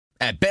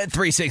At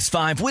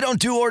Bet365, we don't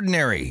do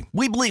ordinary.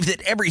 We believe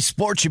that every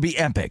sport should be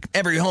epic.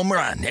 Every home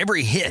run,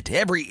 every hit,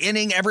 every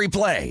inning, every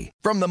play.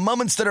 From the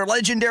moments that are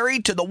legendary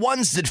to the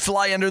ones that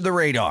fly under the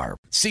radar.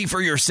 See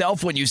for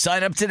yourself when you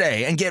sign up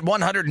today and get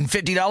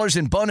 $150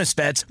 in bonus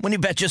bets when you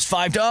bet just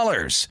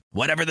 $5.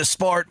 Whatever the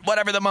sport,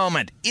 whatever the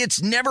moment,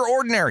 it's never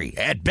ordinary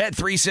at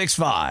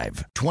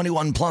Bet365.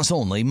 21 plus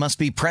only. Must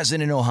be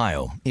present in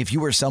Ohio. If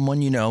you or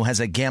someone you know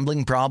has a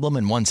gambling problem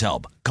and wants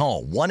help,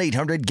 call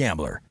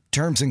 1-800-GAMBLER.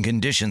 Terms and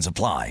conditions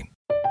apply.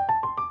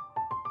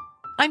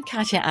 I'm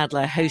Katya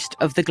Adler, host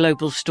of The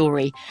Global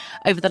Story.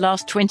 Over the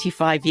last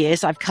 25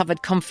 years, I've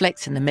covered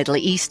conflicts in the Middle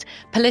East,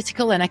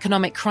 political and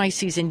economic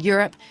crises in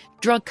Europe,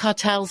 drug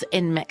cartels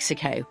in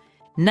Mexico.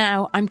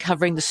 Now I'm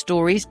covering the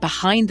stories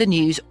behind the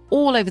news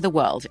all over the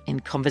world in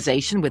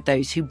conversation with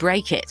those who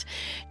break it.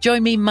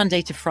 Join me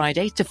Monday to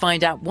Friday to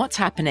find out what's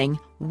happening,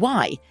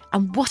 why,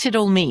 and what it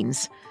all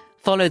means.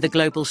 Follow The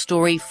Global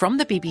Story from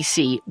the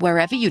BBC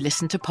wherever you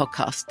listen to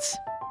podcasts.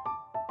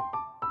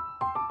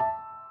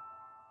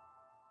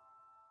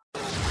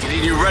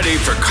 Getting you ready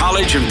for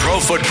college and pro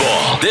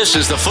football. This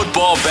is the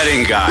Football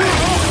Betting Guide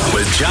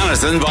with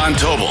Jonathan Von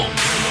Tobel.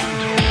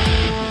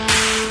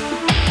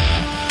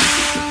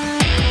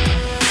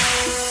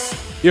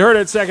 You heard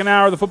it, second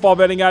hour of the Football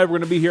Betting Guide. We're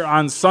going to be here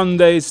on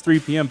Sundays,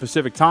 3 p.m.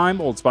 Pacific time.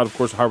 Old spot, of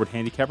course, Harvard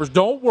Handicappers.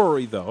 Don't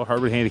worry, though.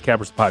 Harvard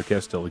Handicappers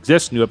podcast still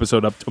exists. New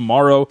episode up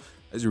tomorrow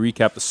as we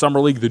recap the Summer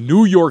League. The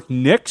New York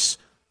Knicks.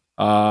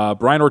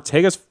 Brian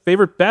Ortega's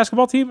favorite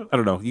basketball team? I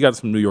don't know. You got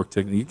some New York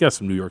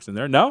Yorks in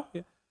there. No?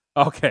 Yeah.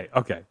 Okay.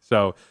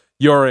 So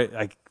you're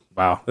like,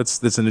 wow,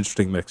 that's an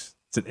interesting mix.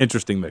 It's an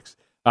interesting mix.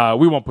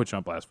 We won't put you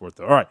on blast for it,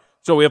 though. All right.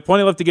 So we have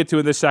plenty left to get to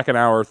in this second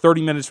hour.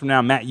 30 minutes from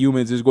now, Matt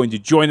Humans is going to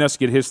join us,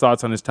 get his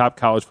thoughts on his top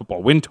college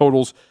football win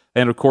totals.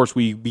 And, of course,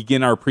 we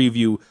begin our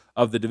preview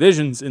of the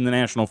divisions in the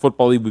National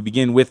Football League. We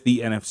begin with the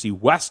NFC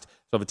West. So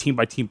I have a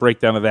team-by-team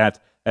breakdown of that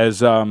as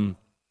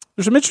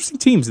there's some interesting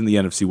teams in the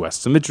NFC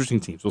West. Some interesting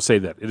teams. We'll say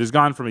that. It has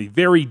gone from a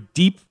very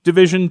deep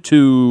division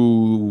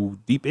to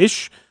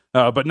deep-ish,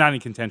 but not in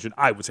contention,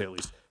 I would say at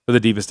least, for the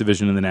deepest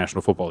division in the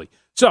National Football League.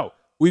 So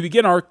we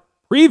begin our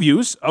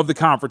previews of the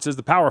conferences,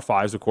 the Power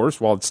Fives, of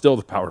course, while it's still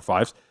the Power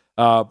Fives,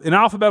 in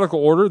alphabetical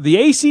order. The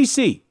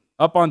ACC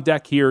up on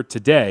deck here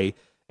today,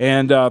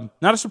 and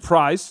not a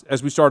surprise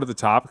as we start at the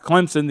top.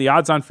 Clemson, the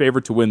odds-on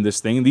favorite to win this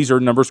thing. These are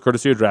numbers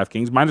courtesy of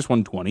DraftKings, minus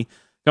 120.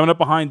 Coming up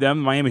behind them,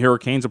 Miami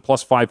Hurricanes at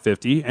plus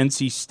 550.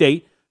 NC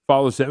State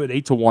follows them at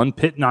 8-1,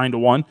 Pitt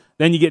 9-1.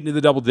 Then you get into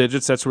the double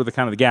digits. That's where the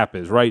kind of the gap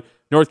is, right?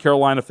 North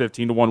Carolina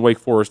 15-1, Wake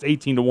Forest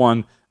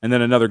 18-1, and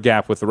then another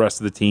gap with the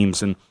rest of the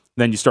teams. And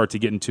then you start to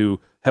get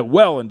into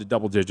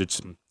double digits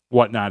and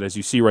whatnot, as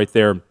you see right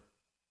there.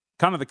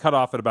 Kind of the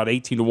cutoff at about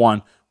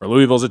 18-1, where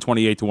Louisville's at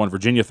 28-1,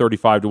 Virginia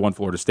 35-1,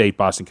 Florida State,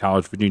 Boston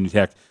College, Virginia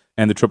Tech,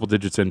 and the triple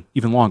digits and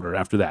even longer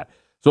after that.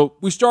 So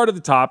we start at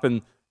the top,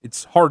 and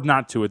it's hard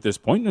not to at this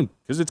point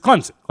because it's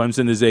Clemson.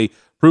 Clemson is a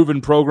proven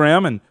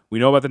program, and we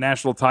know about the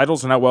national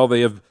titles and how well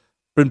they have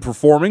been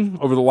performing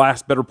over the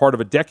last better part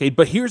of a decade.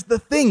 But here's the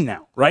thing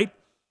now, right?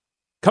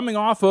 Coming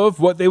off of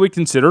what they would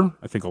consider,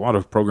 I think a lot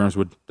of programs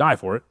would die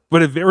for it,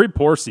 but a very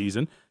poor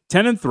season,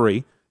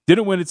 10-3,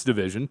 didn't win its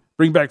division,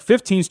 bring back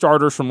 15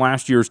 starters from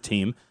last year's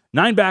team,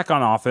 9 back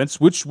on offense,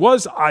 which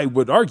was, I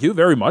would argue,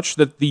 very much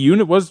that the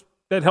unit was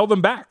that held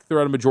them back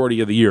throughout a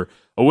majority of the year.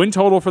 A win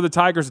total for the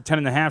Tigers at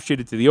 10.5,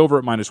 shaded to the over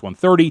at minus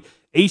 130.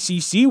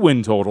 ACC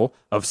win total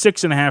of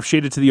 6.5,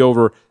 shaded to the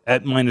over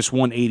at minus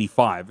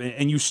 185.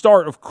 And you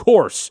start, of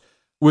course,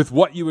 with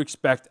what you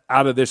expect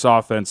out of this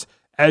offense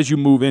as you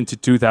move into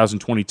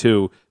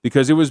 2022,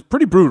 because it was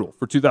pretty brutal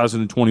for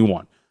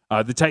 2021.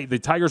 The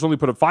Tigers only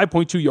put up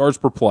 5.2 yards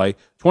per play,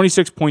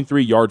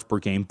 26.3 yards per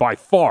game, by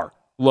far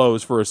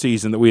lows for a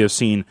season that we have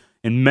seen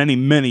in many,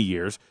 many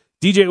years.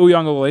 DJ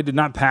Uiagalelei did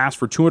not pass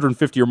for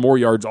 250 or more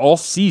yards all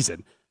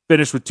season,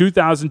 finished with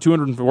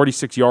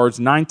 2,246 yards,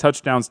 9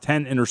 touchdowns,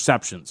 10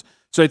 interceptions.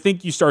 So I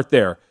think you start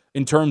there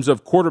in terms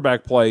of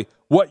quarterback play,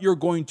 what you're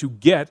going to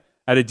get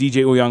out of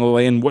DJ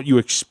Uiagalelei and what you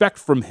expect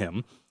from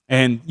him.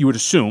 And you would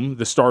assume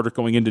the starter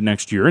going into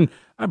next year, and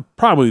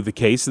probably the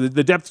case. The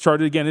depth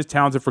chart, again, is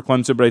talented for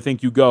Clemson, but I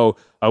think you go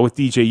with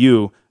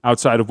DJU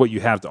outside of what you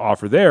have to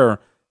offer there.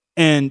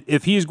 And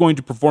if he is going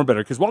to perform better,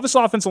 because while this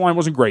offensive line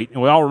wasn't great,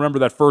 and we all remember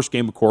that first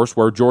game, of course,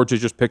 where Georgia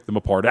just picked them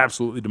apart,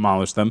 absolutely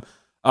demolished them,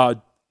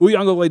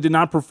 Uiagalelei did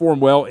not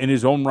perform well in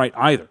his own right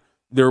either.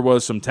 There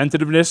was some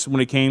tentativeness when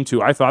it came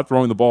to, I thought,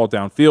 throwing the ball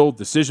downfield,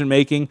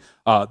 decision-making,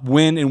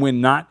 when and when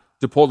not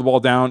to pull the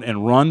ball down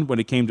and run when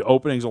it came to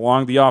openings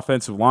along the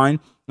offensive line.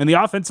 And the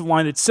offensive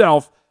line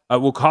itself,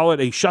 we'll call it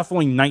a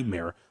shuffling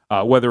nightmare,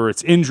 whether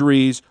it's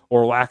injuries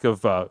or lack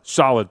of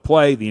solid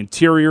play. The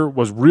interior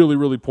was really,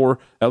 really poor,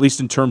 at least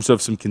in terms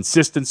of some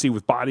consistency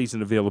with bodies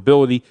and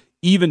availability,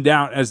 even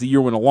down as the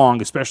year went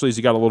along, especially as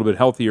he got a little bit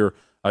healthier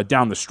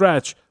down the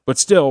stretch. But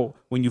still,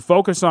 when you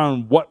focus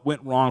on what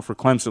went wrong for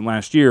Clemson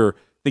last year, I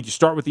think you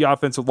start with the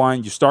offensive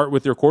line, you start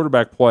with their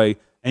quarterback play,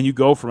 and you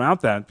go from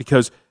out that,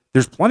 because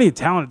there's plenty of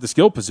talent at the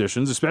skill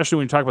positions, especially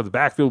when you talk about the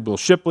backfield, Bill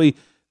Shipley.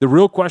 The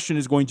real question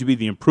is going to be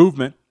the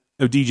improvement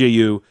of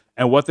DJU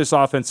and what this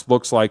offense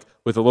looks like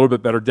with a little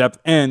bit better depth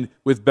and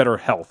with better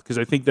health, because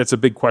I think that's a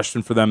big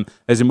question for them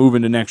as they move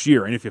into next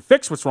year. And if you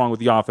fix what's wrong with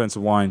the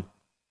offensive line,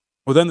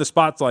 well, then the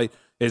spotlight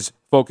is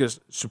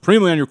focused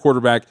supremely on your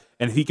quarterback,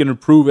 and if he can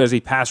improve as a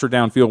passer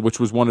downfield, which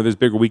was one of his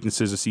bigger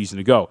weaknesses a season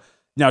ago.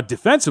 Now,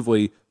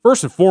 defensively,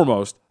 first and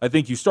foremost, I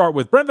think you start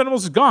with Brent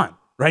Venables is gone,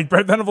 right?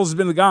 Brent Venables has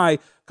been the guy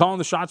calling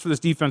the shots for this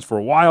defense for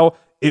a while.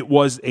 It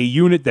was a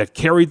unit that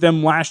carried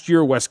them last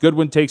year. Wes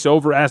Goodwin takes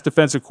over as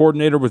defensive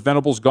coordinator with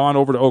Venables gone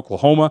over to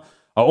Oklahoma.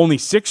 Only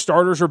 6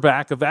 starters are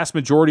back, a vast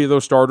majority of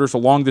those starters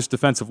along this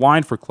defensive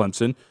line for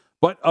Clemson.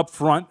 But up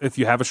front, if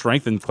you have a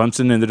strength, and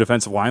Clemson and the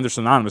defensive line, they're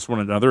synonymous with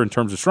one another in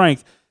terms of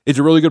strength, it's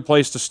a really good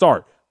place to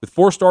start. With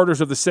 4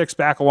 starters of the 6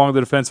 back along the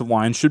defensive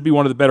line, should be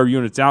one of the better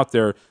units out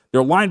there.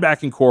 Their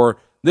linebacking core,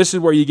 this is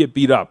where you get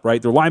beat up,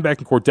 right? Their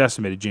linebacking core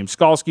decimated. James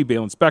Skalski,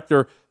 Balen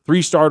Spector,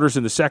 3 starters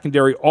in the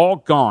secondary, all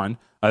gone.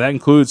 That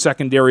includes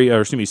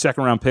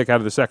second-round pick out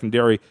of the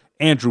secondary,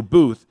 Andrew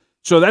Booth.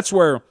 So that's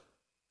where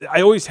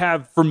I always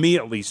have, for me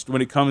at least,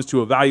 when it comes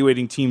to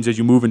evaluating teams as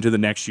you move into the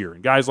next year.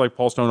 And guys like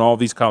Paul Stone, all of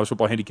these college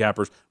football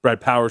handicappers,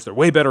 Brad Powers, they're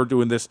way better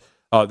doing this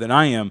than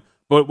I am.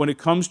 But when it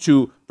comes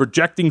to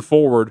projecting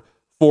forward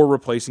for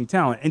replacing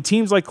talent, and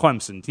teams like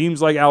Clemson,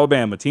 teams like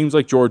Alabama, teams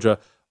like Georgia,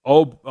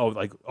 oh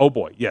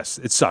boy, yes,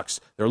 it sucks.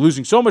 They're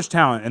losing so much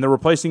talent, and they're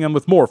replacing them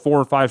with more 4-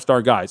 and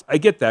 5-star guys. I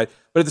get that.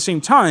 But at the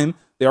same time,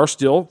 they are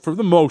still, for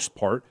the most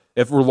part,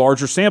 if we're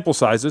larger sample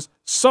sizes,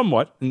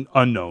 somewhat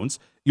unknowns.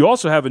 You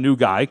also have a new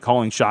guy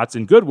calling shots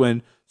in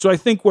Goodwin. So I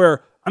think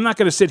where I'm not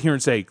going to sit here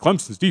and say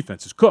Clemson's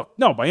defense is cooked.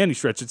 No, by any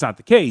stretch, it's not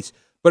the case.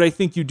 But I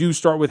think you do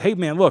start with, hey,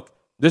 man, look,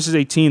 this is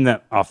a team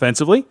that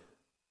offensively,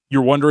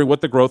 you're wondering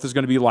what the growth is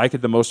going to be like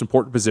at the most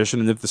important position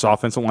and if this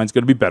offensive line is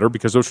going to be better,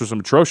 because those were some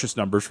atrocious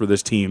numbers for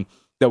this team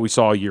that we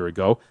saw a year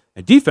ago.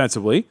 And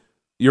defensively,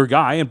 your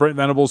guy, and Brent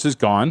Venables, is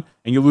gone,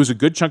 and you lose a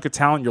good chunk of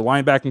talent in your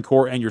linebacking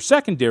core and your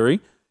secondary.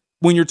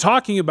 When you're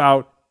talking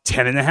about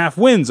 10.5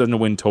 wins on the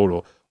win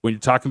total, when you're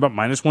talking about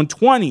minus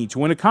 120 to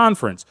win a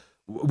conference,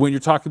 when you're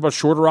talking about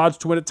shorter odds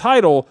to win a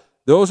title,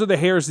 those are the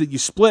hairs that you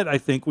split, I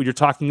think, when you're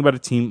talking about a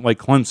team like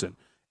Clemson.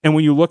 And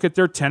when you look at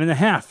their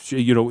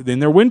 10.5, in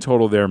their win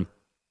total there,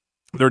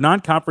 their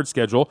non-conference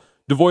schedule,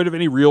 devoid of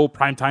any real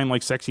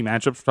primetime, sexy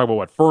matchups. We're talking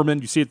about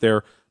Furman, you see it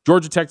there,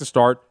 Georgia Tech to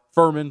start,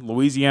 Furman,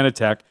 Louisiana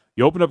Tech.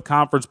 You open up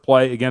conference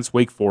play against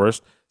Wake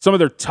Forest. Some of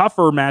their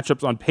tougher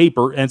matchups on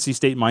paper, NC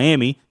State,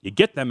 Miami, you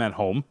get them at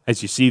home,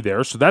 as you see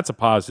there, so that's a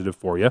positive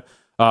for you.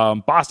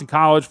 Boston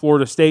College,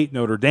 Florida State,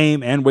 Notre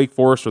Dame, and Wake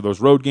Forest are those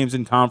road games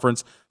in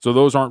conference, so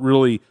those aren't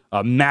really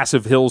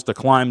massive hills to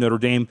climb. Notre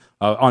Dame,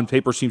 on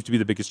paper, seems to be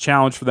the biggest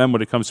challenge for them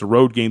when it comes to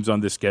road games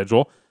on this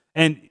schedule.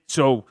 And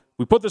so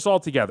we put this all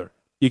together.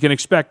 You can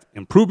expect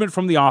improvement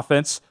from the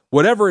offense.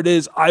 Whatever it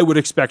is, I would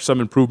expect some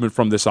improvement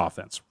from this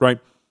offense, right?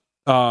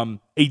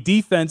 A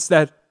defense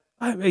that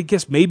I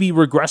guess maybe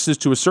regresses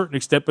to a certain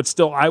extent, but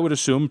still I would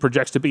assume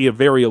projects to be a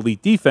very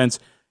elite defense.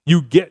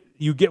 You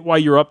get why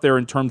you're up there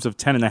in terms of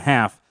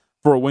 10.5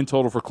 for a win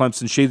total for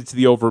Clemson, shaded to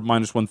the over at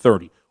minus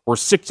 130, or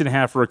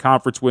 6.5 for a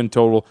conference win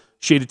total,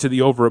 shaded to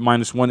the over at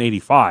minus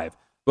 185.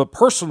 But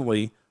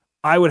personally,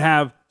 I would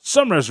have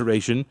some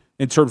reservation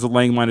in terms of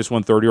laying minus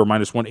 130 or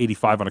minus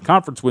 185 on a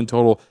conference win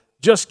total,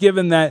 just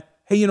given that,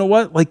 hey, you know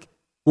what?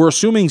 We're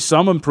assuming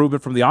some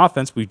improvement from the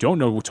offense. We don't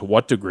know to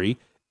what degree.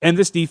 And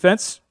this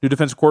defense, new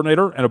defensive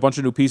coordinator, and a bunch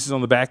of new pieces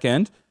on the back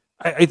end,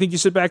 I think you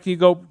sit back and you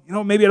go,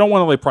 maybe I don't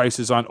want to lay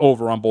prices on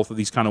over on both of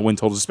these kind of win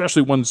totals,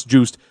 especially one's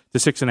juiced to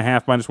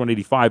 6.5 minus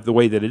 185 the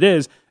way that it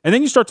is. And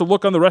then you start to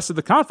look on the rest of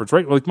the conference,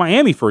 right? Like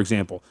Miami, for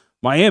example.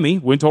 Miami,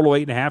 win total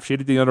 8.5,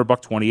 shaded to the under,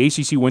 $120.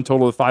 ACC win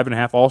total of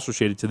 5.5, also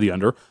shaded to the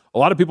under. A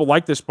lot of people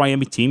like this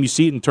Miami team. You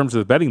see it in terms of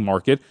the betting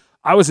market.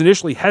 I was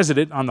initially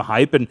hesitant on the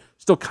hype and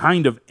still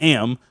kind of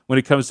am when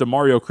it comes to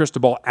Mario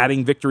Cristobal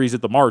adding victories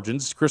at the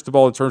margins.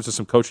 Cristobal, in terms of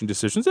some coaching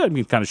decisions,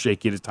 kind of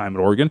shaky at his time at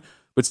Oregon.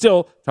 But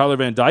still, Tyler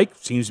Van Dyke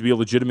seems to be a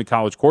legitimate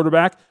college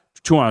quarterback.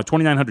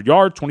 2,900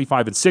 yards,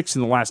 25-6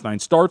 in the last 9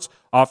 starts.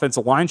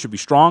 Offensive line should be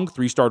strong.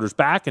 3 starters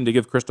back, and to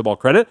give Cristobal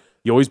credit,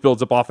 he always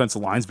builds up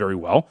offensive lines very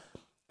well.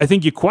 I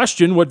think you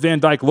question what Van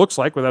Dyke looks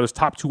like without his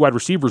top 2 wide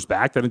receivers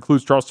back. That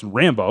includes Charleston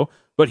Rambo,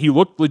 but he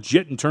looked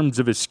legit in terms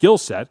of his skill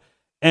set.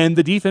 And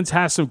the defense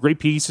has some great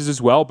pieces as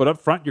well, but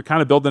up front, you're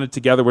kind of building it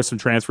together with some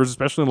transfers,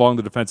 especially along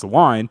the defensive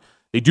line.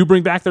 They do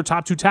bring back their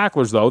top 2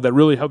 tacklers, though. That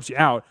really helps you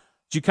out.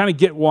 So you kind of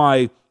get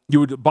why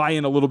you would buy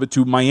in a little bit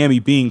to Miami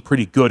being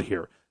pretty good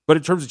here. But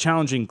in terms of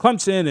challenging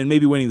Clemson and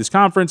maybe winning this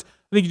conference,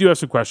 I think you do have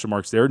some question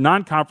marks there.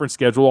 Non-conference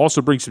schedule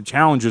also brings some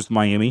challenges to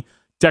Miami.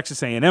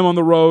 Texas A&M on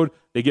the road.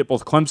 They get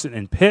both Clemson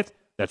and Pitt.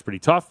 That's pretty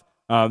tough.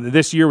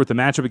 This year with the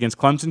matchup against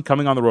Clemson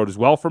coming on the road as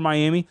well for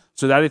Miami.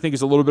 So that I think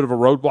is a little bit of a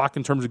roadblock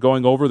in terms of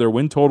going over their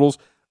win totals.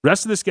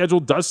 Rest of the schedule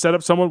does set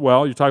up somewhat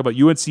well. You're talking about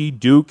UNC,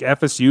 Duke,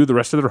 FSU, the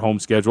rest of their home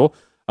schedule.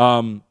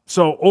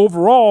 So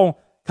overall,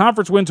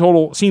 conference win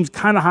total seems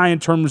kind of high in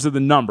terms of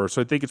the number.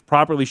 So I think it's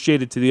properly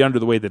shaded to the under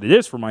the way that it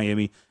is for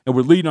Miami. And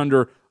would lead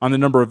under on the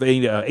number of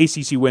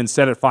ACC wins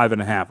set at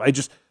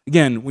 5.5.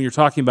 Again, when you're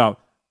talking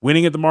about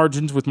winning at the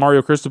margins with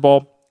Mario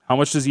Cristobal, How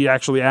much does he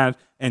actually add?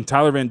 And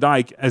Tyler Van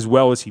Dyke, as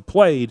well as he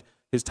played,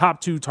 his top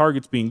 2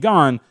 targets being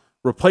gone,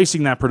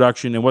 replacing that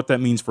production and what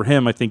that means for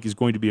him, I think, is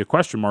going to be a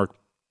question mark.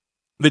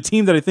 The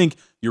team that I think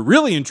you're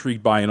really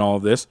intrigued by in all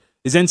of this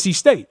is NC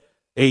State.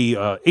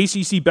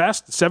 ACC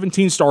best,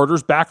 17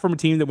 starters, back from a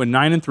team that went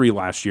 9-3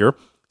 last year,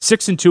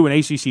 6-2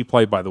 in ACC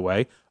play, by the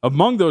way.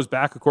 Among those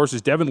back, of course,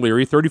 is Devin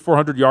Leary,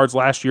 3,400 yards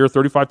last year,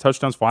 35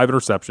 touchdowns, 5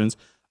 interceptions.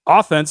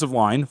 Offensive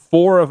line,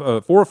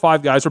 4 or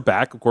 5 guys are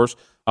back. Of course,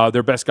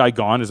 their best guy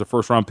gone is a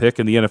first-round pick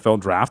in the NFL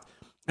draft.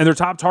 And their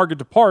top target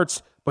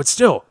departs, but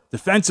still,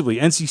 defensively,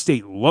 NC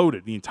State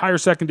loaded. The entire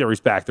secondary's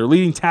back. Their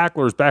leading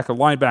tackler is back, a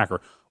linebacker.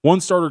 1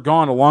 starter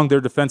gone along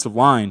their defensive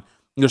line.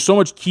 There's so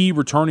much key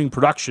returning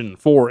production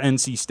for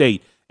NC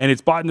State, and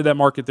it's bought into that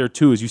market there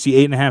too, as you see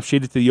 8.5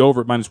 shaded to the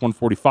over at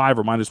 -145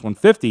 or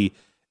 -150.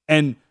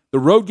 And the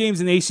road games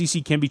in the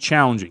ACC can be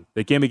challenging.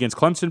 That game against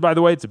Clemson, by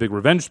the way, it's a big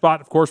revenge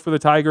spot, of course, for the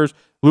Tigers.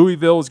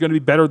 Louisville is going to be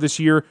better this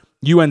year.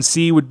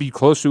 UNC would be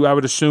close to, I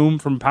would assume,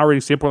 from a power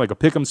rating standpoint, like a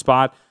pick'em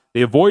spot.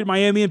 They avoid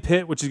Miami and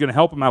Pitt, which is going to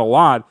help them out a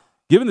lot.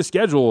 Given the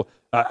schedule,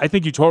 I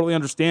think you totally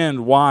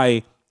understand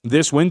why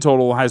this win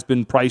total has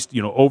been priced,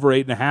 over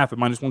 8.5 at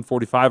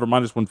 -145 or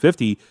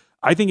 -150.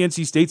 I think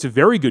NC State's a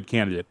very good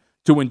candidate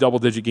to win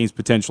double-digit games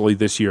potentially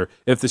this year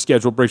if the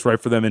schedule breaks right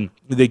for them. And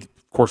they,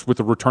 of course, with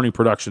the returning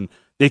production,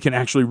 they can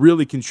actually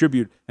really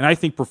contribute and I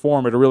think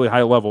perform at a really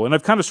high level. And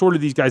I've kind of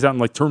sorted these guys out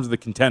in terms of the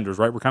contenders,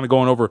 right? We're kind of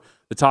going over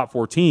the top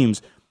 4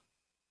 teams.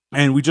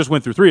 And we just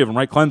went through 3 of them,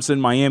 right? Clemson,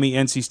 Miami,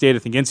 NC State. I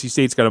think NC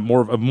State's got a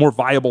more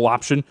viable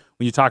option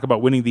when you talk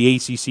about winning the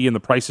ACC, and the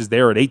prices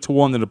there at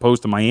 8-1 than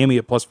opposed to Miami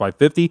at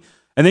 +550.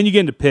 And then you get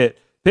into Pitt.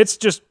 Pitt's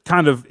just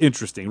kind of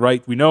interesting,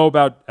 right? We know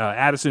about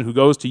Addison, who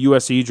goes to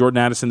USC, Jordan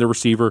Addison, the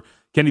receiver.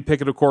 Kenny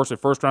Pickett, of course, a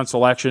first-round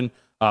selection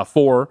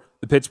for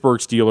the Pittsburgh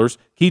Steelers.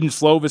 Keaton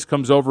Slovis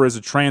comes over as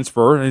a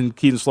transfer, and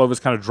Keaton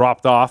Slovis kind of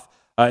dropped off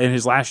in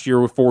his last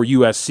year for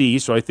USC.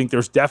 So I think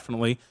there's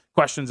definitely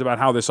questions about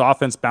how this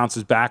offense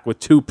bounces back with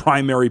 2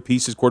 primary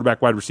pieces,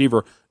 quarterback, wide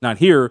receiver, not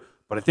here.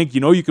 But I think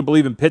you can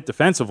believe in Pitt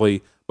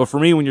defensively. But for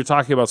me, when you're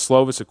talking about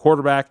Slovis, a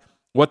quarterback,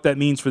 what that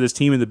means for this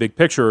team in the big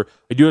picture,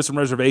 I do have some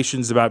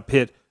reservations about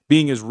Pitt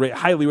being as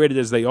highly rated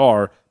as they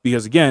are.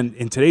 Because, again,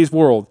 in today's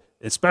world,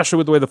 especially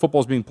with the way the football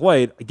is being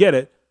played, I get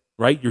it,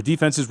 right? Your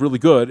defense is really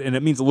good, and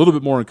it means a little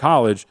bit more in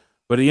college.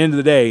 But at the end of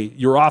the day,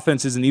 your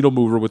offense is a needle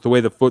mover with the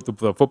way the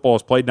football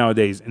is played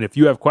nowadays. And if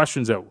you have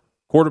questions at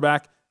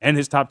quarterback and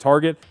his top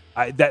target,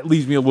 that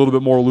leaves me a little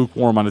bit more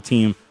lukewarm on a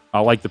team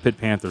like the Pitt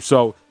Panthers.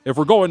 So if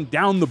we're going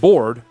down the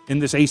board in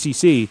this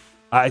ACC,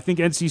 I think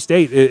NC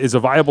State is a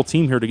viable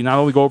team here to not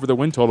only go over the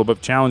win total,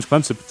 but challenge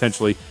Clemson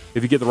potentially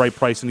if you get the right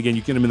price. And again,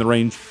 you get them in the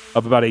range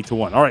of about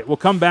 8-1. All right, we'll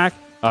come back.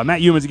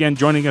 Matt Youmans again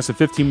joining us in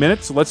 15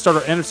 minutes. So let's start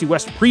our NFC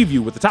West preview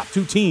with the top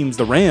 2 teams,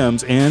 the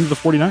Rams and the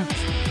 49ers.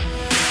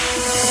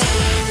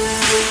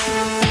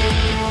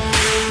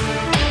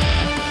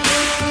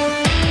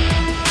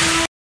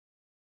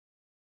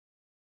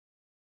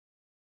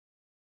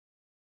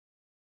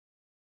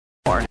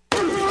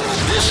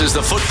 This is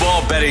the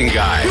Football Betting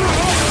Guide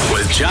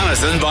with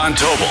Jonathan Von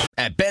Tobel.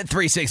 At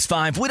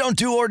Bet365, we don't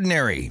do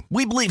ordinary.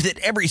 We believe that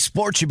every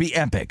sport should be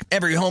epic.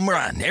 Every home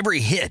run, every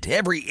hit,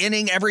 every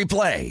inning, every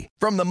play.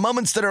 From the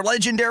moments that are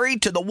legendary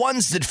to the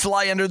ones that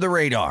fly under the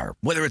radar.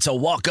 Whether it's a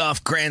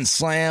walk-off grand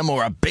slam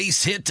or a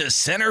base hit to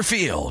center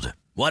field.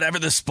 Whatever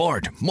the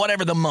sport,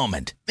 whatever the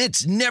moment.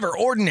 It's never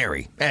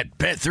ordinary at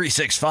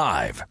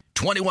Bet365.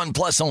 21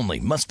 plus only.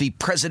 Must be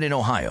present in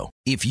Ohio.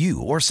 If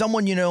you or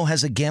someone you know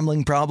has a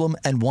gambling problem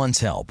and wants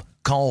help,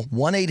 call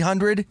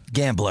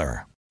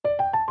 1-800-GAMBLER.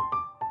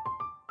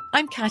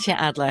 I'm Katya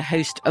Adler,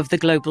 host of The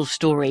Global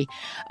Story.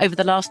 Over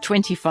the last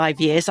 25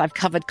 years, I've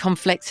covered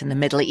conflicts in the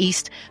Middle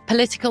East,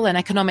 political and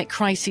economic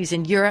crises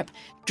in Europe,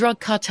 drug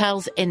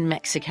cartels in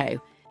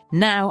Mexico.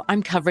 Now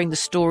I'm covering the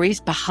stories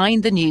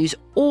behind the news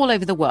all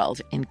over the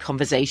world in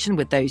conversation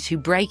with those who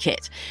break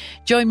it.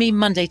 Join me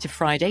Monday to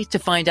Friday to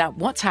find out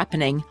what's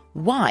happening,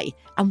 why,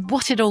 and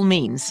what it all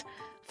means.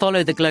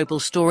 Follow The Global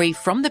Story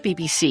from the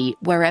BBC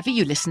wherever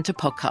you listen to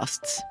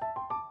podcasts.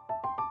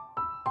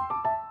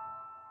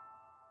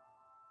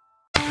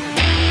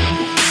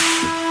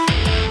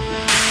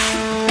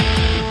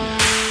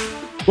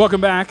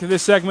 Welcome back.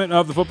 This segment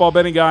of the Football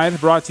Betting Guide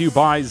brought to you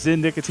by Zyn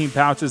Nicotine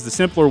Pouches, the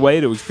simpler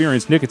way to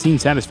experience nicotine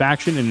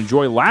satisfaction and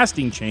enjoy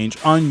lasting change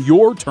on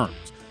your terms.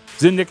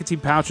 Zyn Nicotine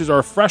Pouches are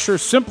a fresher,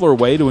 simpler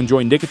way to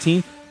enjoy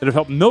nicotine that have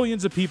helped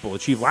millions of people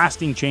achieve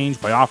lasting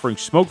change by offering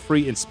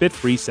smoke-free and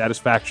spit-free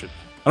satisfaction.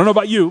 I don't know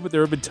about you, but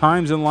there have been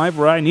times in life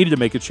where I needed to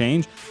make a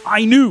change.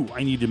 I knew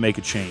I needed to make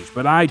a change,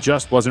 but I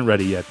just wasn't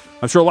ready yet.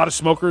 I'm sure a lot of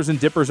smokers and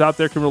dippers out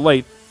there can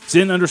relate.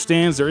 Zyn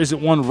understands there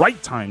isn't one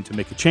right time to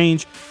make a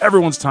change.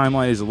 Everyone's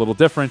timeline is a little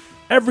different.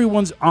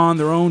 Everyone's on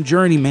their own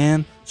journey,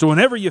 man. So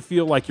whenever you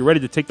feel like you're ready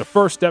to take the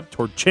first step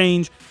toward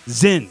change,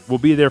 Zyn will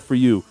be there for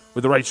you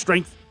with the right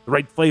strength, the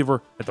right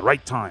flavor, at the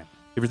right time.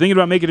 If you're thinking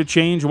about making a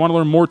change and want to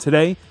learn more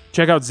today,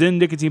 check out Zyn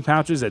Nicotine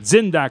Pouches at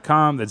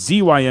Zyn.com. That's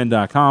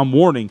ZYN.com.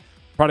 Warning,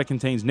 product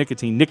contains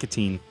nicotine.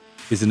 Nicotine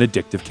is an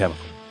addictive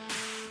chemical.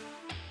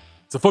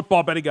 It's a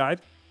football betting guide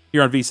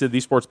here on VSiN,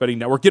 the Sports Betting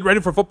Network. Get ready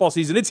for football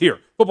season. It's here.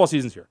 Football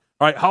season's here.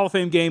 All right, Hall of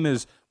Fame game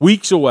is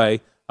weeks away.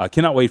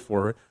 Cannot wait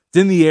for it. It's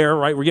in the air,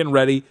 right? We're getting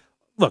ready.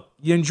 Look,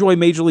 you enjoy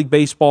Major League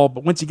Baseball,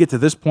 but once you get to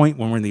this point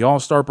when we're in the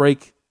All-Star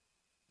break,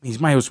 he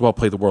might as well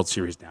play the World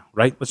Series now,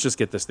 right? Let's just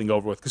get this thing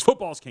over with because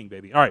football's king,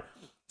 baby. All right.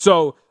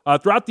 So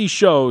throughout these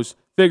shows,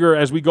 figure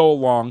as we go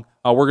along,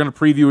 we're going to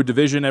preview a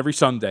division every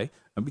Sunday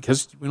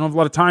because we don't have a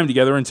lot of time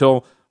together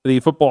until the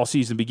football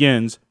season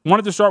begins.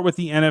 Wanted to start with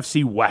the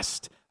NFC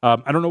West.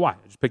 I don't know why.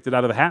 I just picked it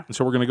out of the hat, and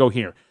so we're going to go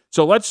here.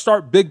 So let's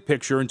start big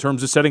picture in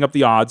terms of setting up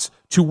the odds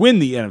to win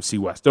the NFC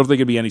West. Don't think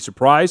it'd be any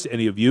surprise to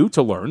any of you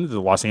to learn the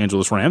Los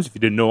Angeles Rams, if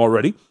you didn't know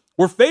already,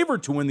 were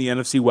favored to win the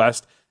NFC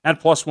West at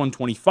plus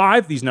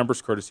 125. These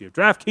numbers courtesy of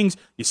DraftKings.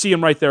 You see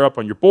them right there up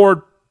on your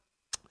board.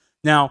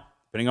 Now,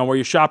 depending on where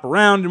you shop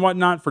around and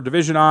whatnot for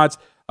division odds,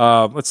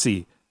 let's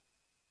see.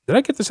 Did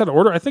I get this out of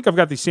order? I think I've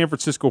got the San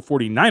Francisco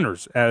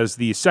 49ers as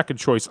the second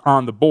choice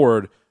on the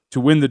board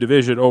to win the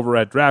division over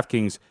at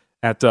DraftKings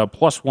at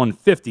plus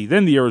 150.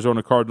 Then the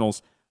Arizona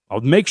Cardinals. I'll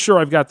make sure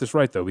I've got this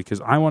right, though,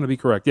 because I want to be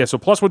correct. Yeah, so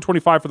plus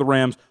 125 for the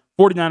Rams,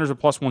 49ers at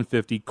plus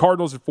 150,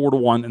 Cardinals at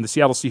 4-1, and the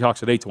Seattle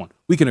Seahawks at 8-1.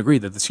 We can agree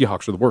that the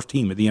Seahawks are the worst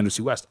team in the NFC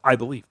West, I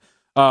believe.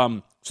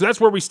 So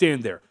that's where we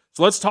stand there.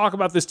 So let's talk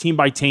about this team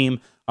by team,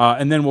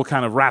 and then we'll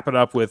kind of wrap it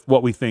up with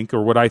what we think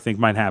or what I think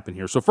might happen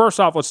here. So first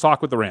off, let's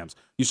talk with the Rams.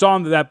 You saw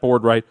on that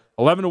board, right?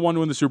 11-1 to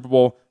win the Super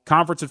Bowl,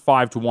 conference at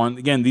 5-1.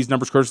 Again, these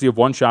numbers courtesy of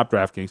One Shop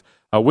DraftKings.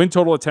 Win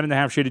total at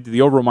 10.5 shaded to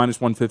the over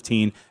minus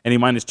 115, and a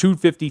minus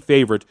 250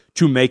 favorite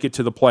to make it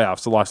to the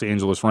playoffs, the Los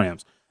Angeles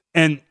Rams.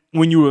 And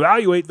when you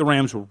evaluate the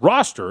Rams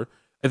roster,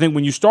 I think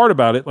when you start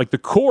about it, like the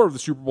core of the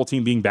Super Bowl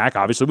team being back,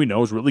 obviously we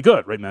know is really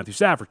good, right? Matthew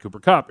Stafford, Cooper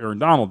Kupp, Aaron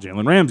Donald,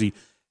 Jalen Ramsey.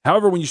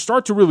 However, when you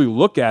start to really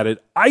look at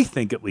it, I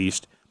think at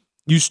least,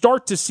 you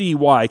start to see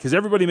why, because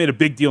everybody made a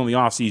big deal in the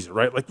offseason,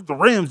 right? Like the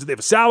Rams, do they have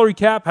a salary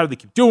cap? How do they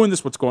keep doing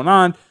this? What's going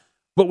on?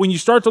 But when you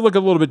start to look a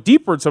little bit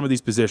deeper at some of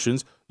these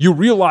positions, you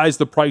realize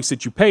the price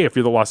that you pay if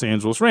you're the Los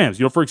Angeles Rams.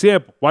 You know, for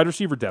example, wide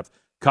receiver depth.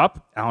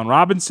 Kupp, Allen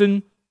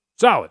Robinson,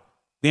 solid.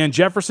 Van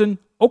Jefferson,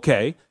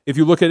 okay. If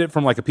you look at it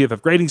from like a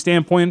PFF grading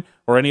standpoint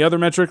or any other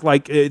metric,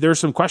 like there's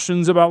some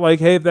questions about like,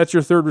 hey, if that's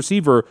your third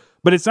receiver,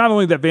 but it's not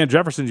only that Van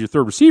Jefferson's your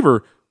third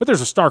receiver, but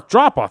there's a stark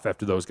drop-off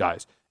after those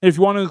guys. And if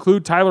you want to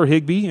include Tyler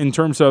Higbee in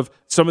terms of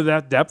some of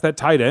that depth, that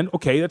tight end,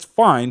 okay, that's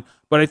fine.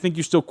 But I think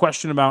you still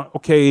question about,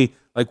 okay,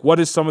 like what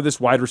does some of this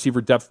wide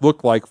receiver depth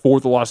look like for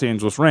the Los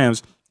Angeles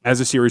Rams as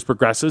the series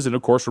progresses? And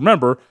of course,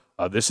 remember,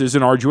 this is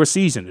an arduous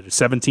season. It is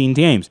 17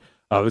 games.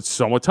 It's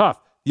somewhat tough.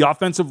 The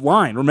offensive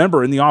line,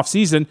 remember, in the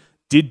offseason,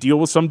 did deal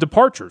with some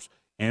departures.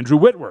 Andrew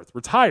Whitworth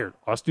retired.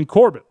 Austin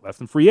Corbett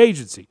left in free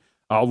agency.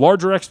 A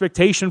larger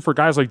expectation for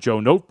guys like Joe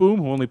Noteboom,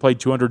 who only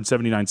played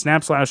 279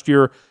 snaps last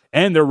year,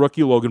 and their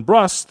rookie Logan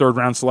Bruss,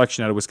 third-round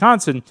selection out of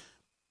Wisconsin,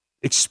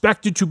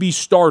 expected to be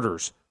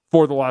starters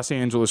for the Los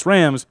Angeles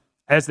Rams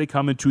as they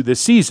come into this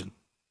season.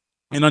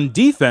 And on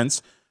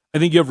defense, I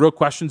think you have real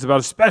questions about,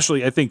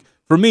 especially, I think,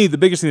 for me, the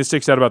biggest thing that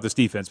sticks out about this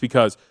defense,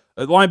 because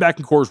the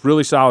linebacking core is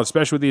really solid,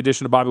 especially with the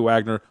addition of Bobby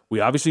Wagner. We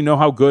obviously know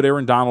how good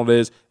Aaron Donald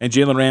is, and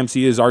Jalen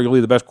Ramsey is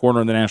arguably the best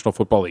corner in the National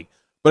Football League.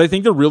 But I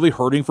think they're really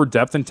hurting for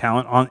depth and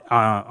talent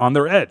on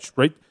their edge,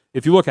 right?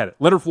 If you look at it,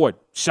 Leonard Floyd,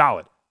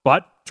 solid.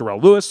 But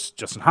Terrell Lewis,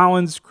 Justin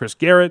Hollins, Chris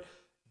Garrett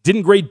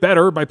didn't grade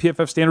better by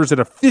PFF standards at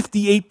a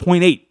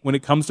 58.8 when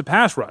it comes to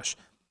pass rush.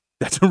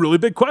 That's a really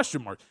big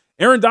question mark.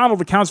 Aaron Donald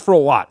accounts for a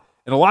lot.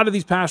 And a lot of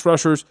these pass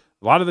rushers,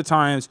 a lot of the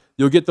times,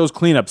 you'll get those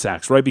cleanup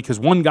sacks, right?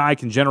 Because one guy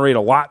can generate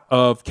a lot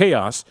of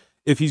chaos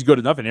if he's good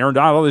enough, and Aaron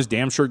Donald is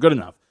damn sure good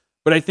enough.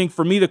 But I think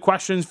for me, the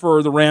questions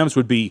for the Rams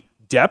would be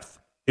depth.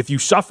 If you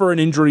suffer an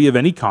injury of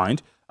any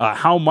kind,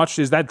 how much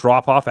is that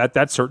drop off at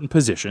that certain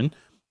position?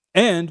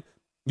 And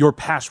your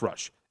pass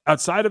rush.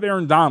 Outside of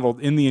Aaron Donald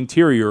in the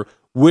interior,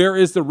 where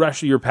is the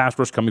rest of your pass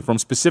rush coming from,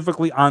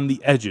 specifically on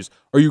the edges?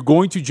 Are you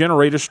going to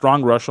generate a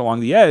strong rush along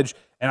the edge?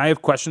 And I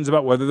have questions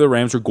about whether the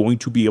Rams are going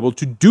to be able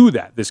to do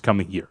that this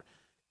coming year.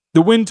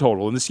 The win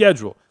total and the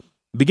schedule.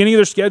 The beginning of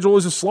their schedule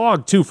is a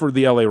slog, too, for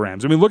the LA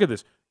Rams. I mean, look at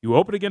this. You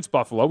open against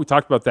Buffalo. We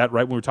talked about that,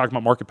 right, when we were talking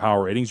about market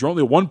power ratings. You're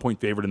only a 1-point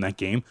favorite in that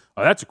game.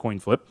 That's a coin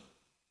flip.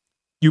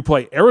 You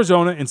play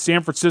Arizona and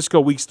San Francisco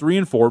weeks 3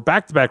 and 4,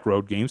 back-to-back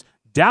road games.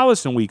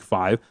 Dallas in week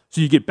 5. So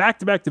you get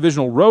back-to-back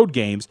divisional road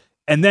games,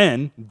 and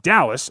then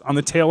Dallas on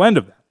the tail end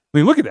of that. I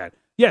mean, look at that.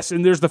 Yes,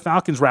 and there's the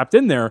Falcons wrapped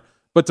in there,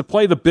 but to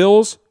play the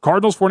Bills,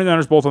 Cardinals,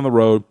 49ers both on the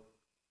road,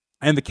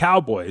 and the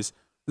Cowboys,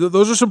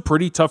 those are some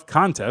pretty tough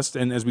contests,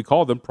 and as we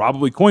call them,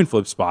 probably coin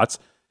flip spots,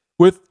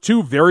 with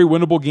 2 very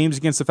winnable games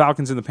against the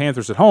Falcons and the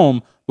Panthers at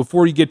home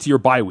before you get to your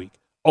bye week.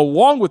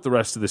 Along with the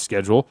rest of the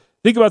schedule,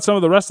 think about some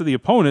of the rest of the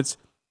opponents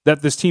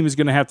that this team is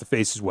going to have to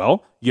face as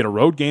well. You get a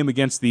road game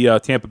against the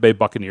Tampa Bay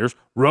Buccaneers,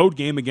 road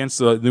game against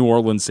the New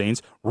Orleans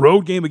Saints,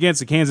 road game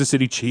against the Kansas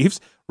City Chiefs,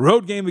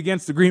 road game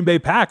against the Green Bay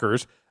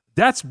Packers.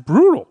 That's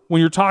brutal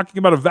when you're talking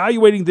about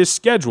evaluating this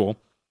schedule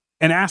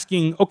and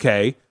asking,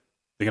 okay,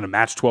 they're going to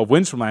match 12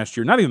 wins from last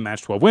year. Not even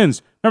match 12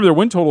 wins. Remember, their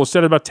win total is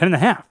set at about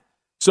 10.5.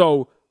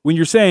 So when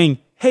you're saying,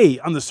 hey,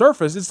 on the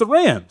surface, it's the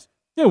Rams.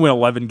 win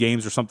 11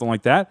 games or something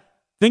like that.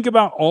 Think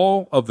about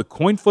all of the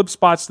coin flip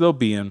spots they'll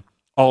be in,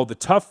 all of the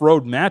tough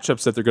road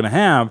matchups that they're going to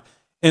have.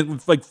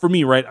 And like for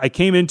me, right, I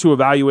came into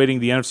evaluating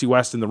the NFC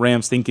West and the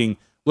Rams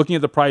looking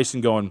at the price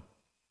and going,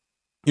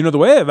 the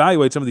way I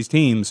evaluate some of these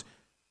teams,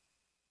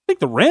 I think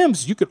the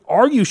Rams, you could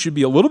argue, should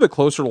be a little bit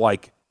closer to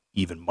like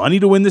even money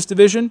to win this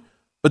division.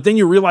 But then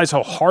you realize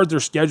how hard their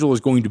schedule is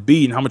going to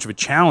be and how much of a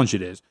challenge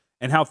it is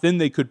and how thin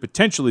they could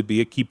potentially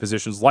be at key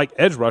positions like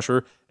edge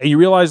rusher. And you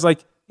realize,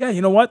 like, yeah,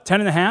 you know what?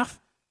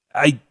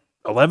 10.5,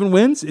 11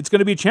 wins, it's going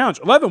to be a challenge.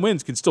 11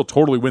 wins can still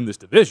totally win this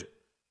division.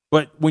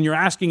 But when you're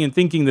asking and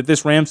thinking that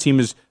this Rams team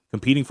is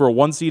competing for a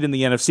 1 seed in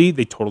the NFC,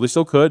 they totally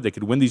still could. They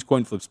could win these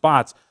coin flip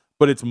spots.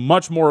 But it's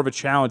much more of a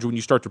challenge when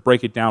you start to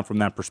break it down from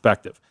that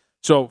perspective.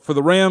 So for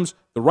the Rams,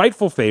 the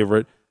rightful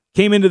favorite,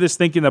 came into this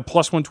thinking that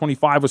plus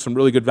 125 was some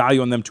really good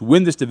value on them to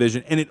win this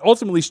division, and it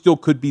ultimately still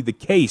could be the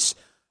case.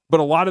 But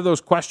a lot of those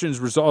questions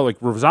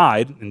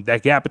reside, and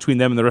that gap between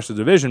them and the rest of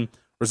the division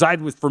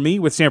reside for me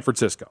with San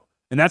Francisco.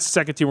 And that's the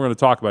second team we're going to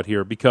talk about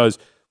here, because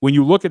when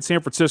you look at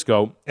San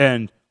Francisco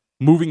and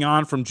moving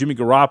on from Jimmy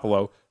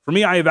Garoppolo, for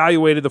me, I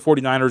evaluated the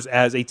 49ers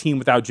as a team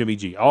without Jimmy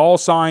G. All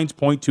signs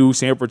point to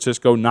San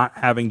Francisco not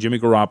having Jimmy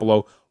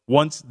Garoppolo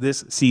once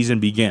this season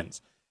begins.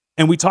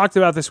 And we talked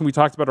about this when we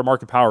talked about our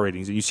market power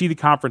ratings, and you see the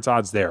conference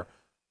odds there.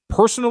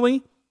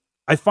 Personally,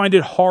 I find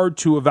it hard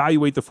to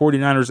evaluate the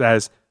 49ers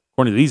as,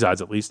 according to these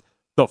odds at least,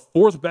 the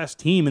fourth best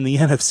team in the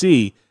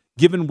NFC,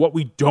 given what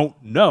we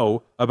don't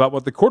know about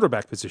what the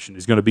quarterback position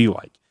is going to be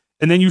like.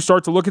 And then you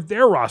start to look at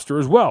their roster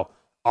as well.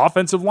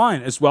 Offensive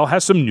line as well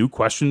has some new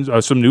questions,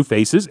 some new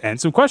faces,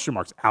 and some question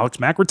marks. Alex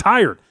Mack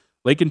retired.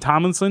 Laken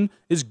Tomlinson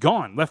is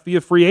gone, left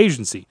via free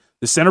agency.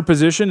 The center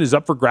position is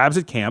up for grabs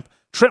at camp.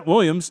 Trent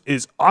Williams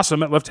is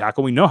awesome at left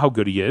tackle. We know how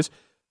good he is.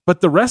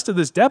 But the rest of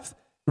this depth,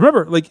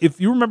 remember, like if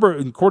you remember,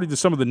 according to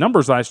some of the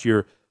numbers last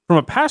year, from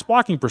a pass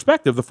blocking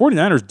perspective, the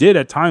 49ers did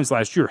at times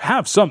last year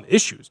have some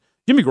issues.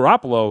 Jimmy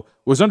Garoppolo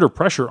was under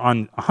pressure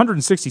on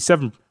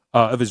 167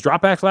 of his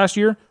dropbacks last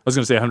year. I was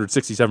going to say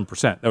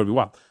 167%. That would be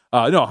wild.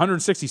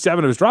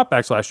 167 of his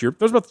dropbacks last year.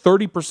 That was about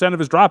 30% of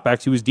his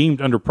dropbacks he was deemed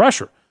under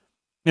pressure.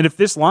 And if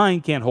this line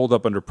can't hold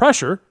up under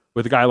pressure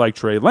with a guy like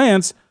Trey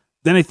Lance,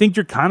 then I think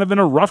you're kind of in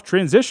a rough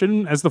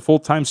transition as the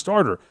full-time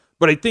starter.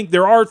 But I think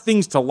there are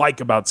things to like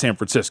about San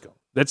Francisco.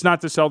 That's not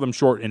to sell them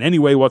short in any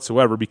way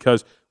whatsoever,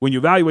 because when you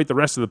evaluate the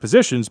rest of the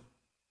positions,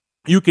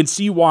 you can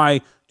see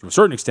why, to a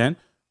certain extent,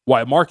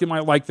 why a market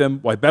might like them,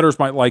 why bettors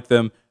might like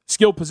them.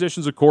 Skill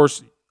positions, of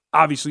course,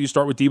 obviously you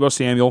start with Deebo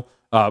Samuel.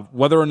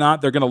 Whether or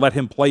not they're going to let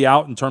him play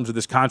out in terms of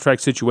this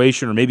contract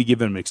situation or maybe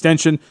give him an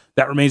extension,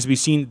 that remains to be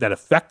seen. That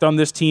effect on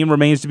this team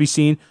remains to be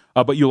seen.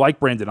 But you like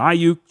Brandon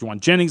Ayuk, Juwan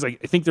Jennings. I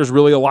think there's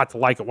really a lot to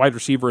like at wide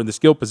receiver in the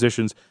skill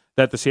positions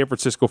that the San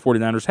Francisco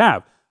 49ers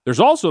have. There's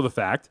also the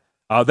fact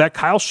that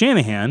Kyle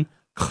Shanahan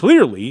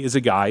clearly is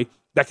a guy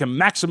that can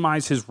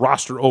maximize his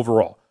roster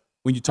overall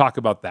when you talk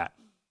about that.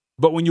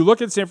 But when you look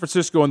at San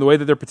Francisco and the way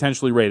that they're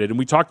potentially rated, and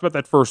we talked about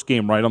that first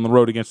game, right, on the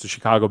road against the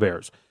Chicago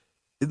Bears,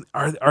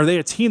 are they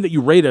a team that you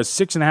rate as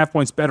 6.5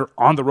 points better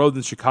on the road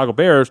than Chicago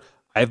Bears?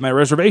 I have my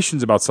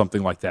reservations about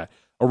something like that.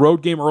 A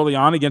road game early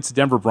on against the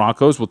Denver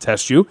Broncos will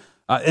test you.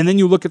 And then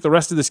you look at the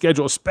rest of the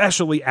schedule,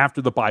 especially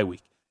after the bye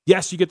week.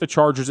 Yes, you get the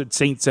Chargers at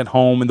Saints at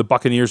home and the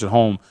Buccaneers at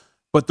home,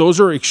 but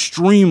those are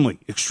extremely,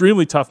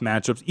 extremely tough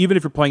matchups, even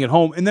if you're playing at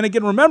home. And then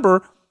again,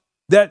 remember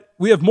that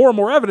we have more and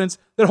more evidence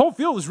that home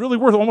field is really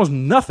worth almost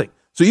nothing.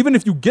 So even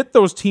if you get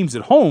those teams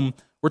at home,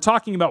 we're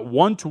talking about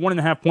 1 to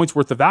 1.5 points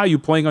worth of value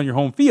playing on your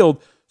home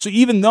field. So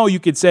even though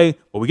you could say,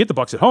 well, we get the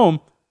Bucs at home,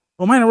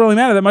 well, it might not really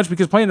matter that much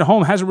because playing at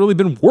home hasn't really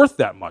been worth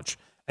that much.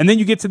 And then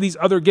you get to these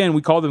other, again,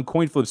 we call them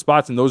coin flip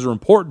spots, and those are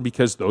important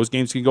because those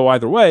games can go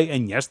either way.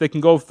 And yes, they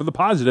can go for the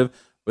positive,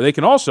 but they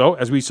can also,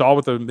 as we saw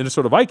with the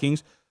Minnesota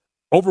Vikings,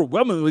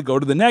 overwhelmingly go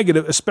to the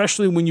negative,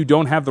 especially when you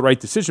don't have the right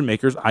decision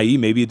makers, i.e.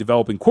 maybe a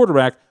developing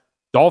quarterback.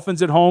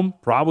 Dolphins at home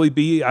probably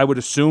be, I would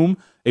assume,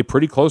 a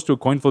pretty close to a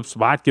coin flip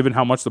spot given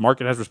how much the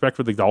market has respect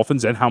for the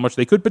Dolphins and how much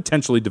they could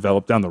potentially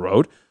develop down the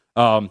road.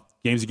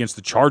 Games against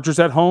the Chargers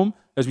at home,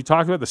 as we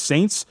talked about, the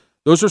Saints,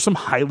 those are some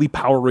highly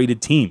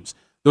power-rated teams.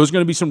 Those are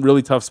going to be some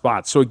really tough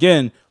spots. So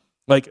again,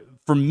 like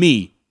for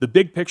me, the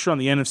big picture on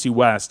the NFC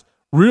West,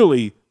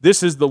 really,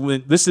 this is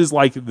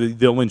like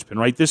the linchpin,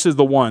 right? This is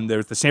the one.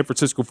 There's the San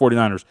Francisco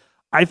 49ers.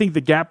 I think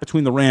the gap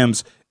between the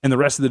Rams and the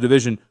rest of the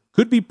division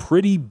could be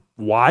pretty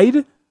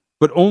wide,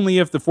 but only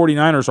if the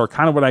 49ers are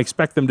kind of what I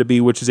expect them to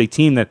be, which is a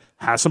team that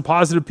has some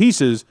positive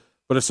pieces,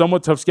 but a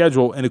somewhat tough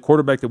schedule and a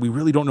quarterback that we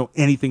really don't know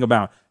anything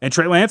about. And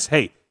Trey Lance,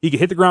 hey, he can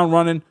hit the ground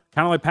running,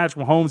 kind of like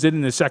Patrick Mahomes did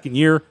in his second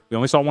year. We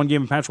only saw one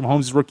game of Patrick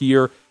Mahomes' rookie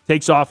year.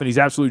 Takes off, and he's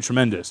absolutely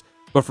tremendous.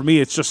 But for me,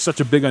 it's just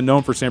such a big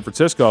unknown for San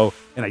Francisco,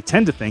 and I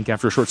tend to think,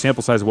 after a short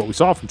sample size of what we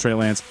saw from Trey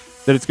Lance,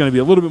 that it's going to be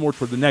a little bit more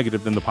toward the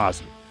negative than the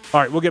positive. All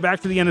right, we'll get back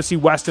to the NFC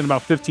West in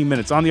about 15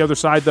 minutes. On the other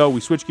side, though,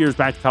 we switch gears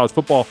back to college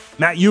football.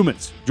 Matt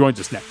Youmans joins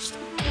us next.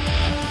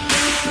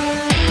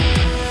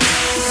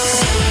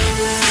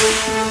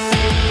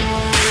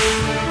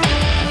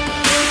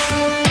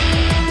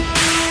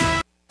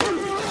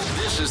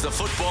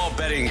 Football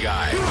Betting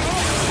Guide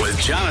with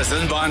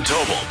Jonathan Von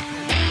Tobel.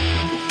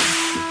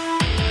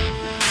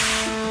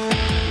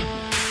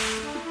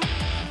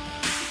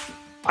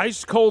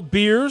 Ice cold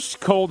beers,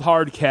 cold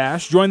hard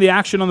cash. Join the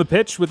action on the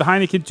pitch with the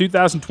Heineken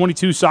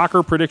 2022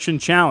 Soccer Prediction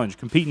Challenge.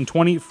 Compete in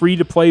 20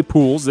 free-to-play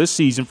pools this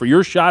season for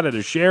your shot at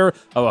a share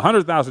of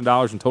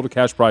 $100,000 in total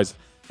cash prizes.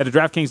 Head to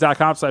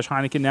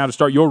DraftKings.com/Heineken now to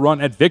start your run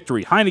at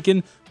victory.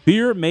 Heineken,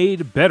 beer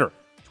made better.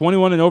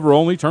 21 and over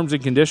only. Terms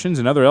and conditions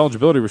and other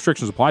eligibility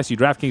restrictions apply. See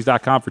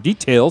DraftKings.com for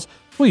details.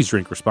 Please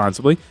drink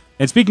responsibly.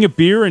 And speaking of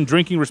beer and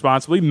drinking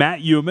responsibly,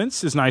 Matt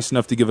Youmans is nice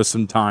enough to give us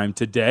some time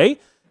today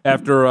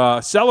after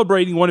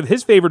celebrating one of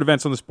his favorite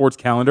events on the sports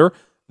calendar,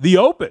 the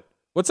Open.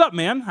 What's up,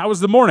 man? How was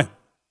the morning?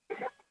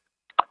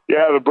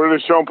 Yeah, the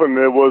British Open.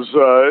 It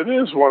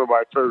is one of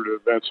my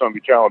favorite events on the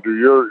calendar.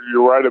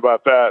 You're right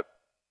about that.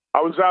 I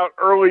was out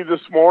early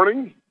this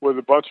morning with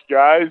a bunch of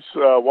guys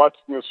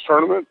watching this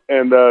tournament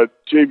and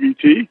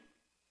JVT.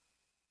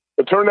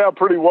 It turned out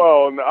pretty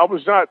well, and I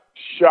was not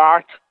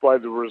shocked by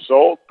the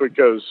result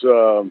because,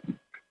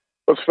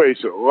 let's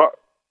face it,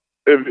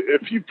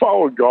 if you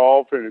follow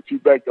golf and if you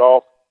bet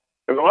golf,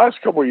 in the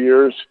last couple of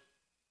years,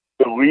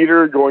 the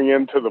leader going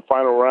into the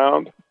final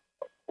round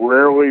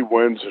rarely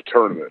wins a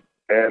tournament.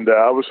 And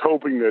I was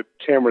hoping that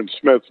Cameron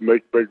Smith would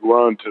make a big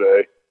run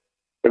today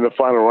in the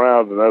final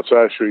round, and that's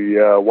actually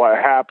what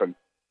happened.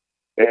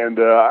 And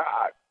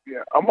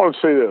I'm going to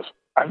say this.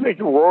 I think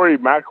Rory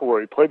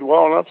McIlroy played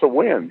well enough to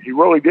win. He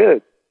really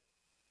did.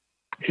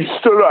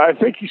 I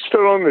think he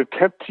stood on the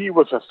 10th tee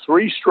with a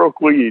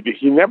 3-stroke lead.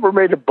 He never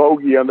made a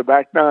bogey on the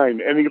back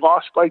nine, and he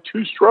lost by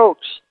 2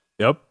 strokes.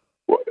 Yep.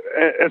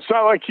 It's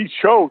not like he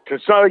choked.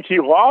 It's not like he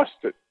lost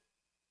it.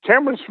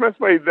 Cameron Smith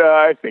made,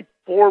 I think,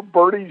 4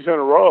 birdies in a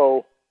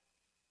row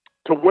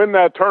to win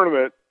that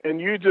tournament, and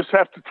you just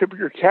have to tip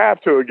your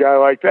cap to a guy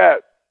like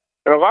that.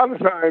 And a lot of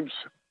times,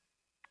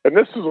 and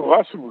this is a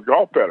lesson for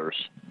golf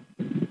bettors,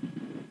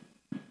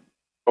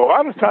 a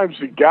lot of times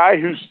the guy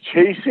who's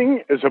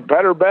chasing is a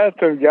better bet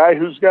than the guy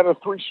who's got a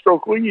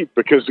 3-stroke lead,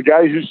 because the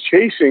guy who's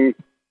chasing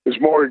is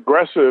more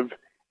aggressive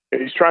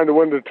and he's trying to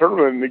win the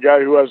tournament, and the guy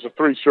who has a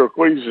 3-stroke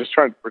lead is just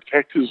trying to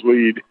protect his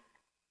lead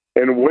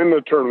and win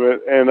the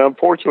tournament. And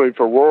unfortunately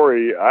for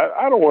Rory,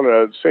 I don't want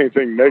to say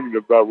anything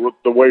negative about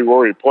the way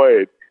Rory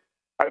played.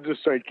 I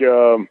just think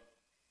the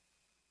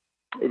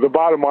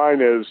bottom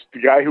line is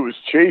the guy who was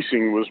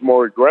chasing was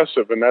more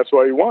aggressive, and that's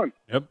why he won.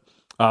 Yep.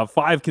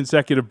 5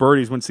 consecutive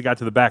birdies once he got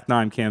to the back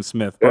nine, Cam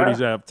Smith.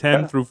 Birdies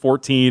 10 through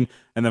 14,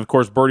 and then, of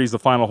course, birdies the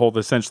final hole to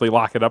essentially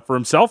lock it up for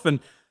himself and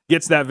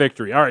gets that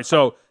victory. All right,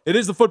 so it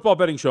is the football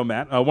betting show,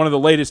 Matt, one of the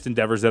latest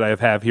endeavors that I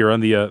have here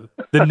on the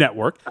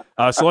network.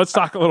 So let's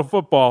talk a little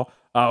football.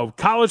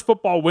 College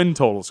football win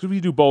totals, because we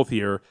do both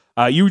here.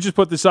 You just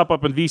put this up on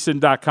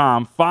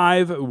VSiN.com,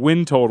 5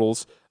 win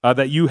totals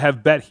that you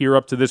have bet here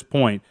up to this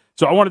point.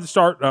 So I wanted to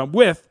start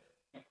with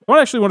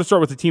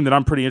the team that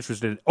I'm pretty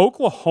interested in,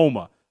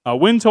 Oklahoma.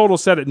 Win total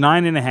set at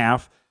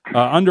 9.5.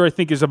 Under, I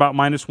think, is about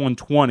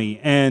 -120.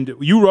 And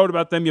you wrote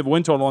about them. You have a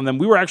win total on them.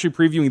 We were actually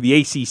previewing the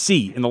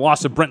ACC and the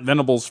loss of Brent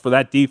Venables for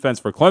that defense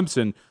for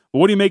Clemson. But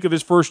what do you make of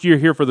his first year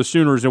here for the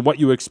Sooners and what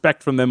you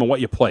expect from them and what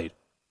you played?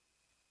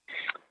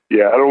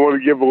 Yeah, I don't want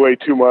to give away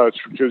too much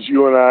because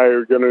you and I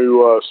are going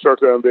to start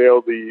to unveil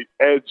the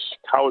Edge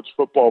College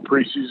Football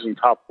Preseason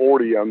Top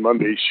 40 on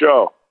Monday's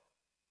show.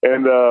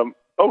 And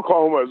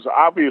Oklahoma is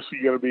obviously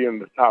going to be in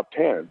the top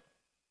 10.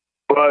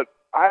 But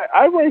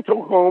I ranked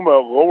Oklahoma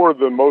lower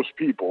than most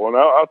people, and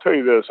I'll tell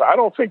you this: I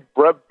don't think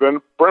Brent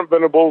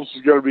Venables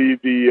is going to be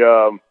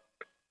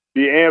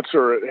the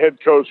answer at head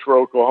coach for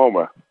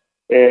Oklahoma.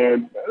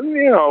 And a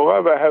lot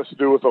of that has to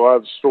do with a lot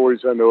of the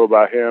stories I know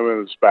about him and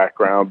his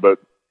background. But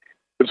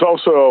it's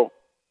also,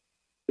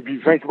 if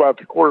you think about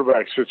the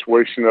quarterback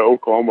situation at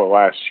Oklahoma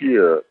last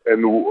year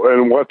and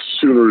what the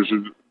Sooners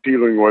are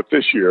dealing with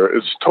this year,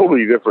 it's a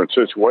totally different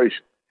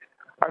situation.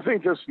 I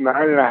think this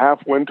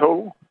 9.5 win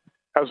total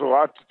has a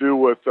lot to do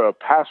with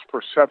past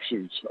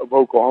perceptions of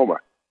Oklahoma.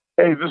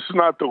 Hey, this is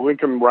not the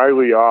Lincoln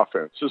Riley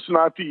offense. This is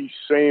not the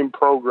same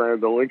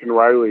program that Lincoln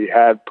Riley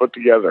had put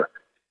together.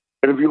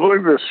 And if you look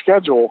at their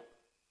schedule,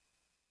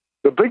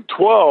 the Big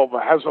 12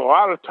 has a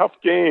lot of tough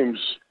games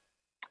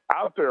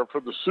out there for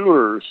the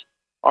Sooners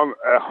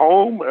at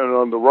home and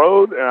on the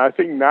road. And I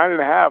think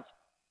 9.5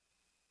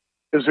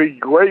 is a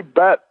great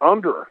bet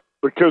under,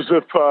 because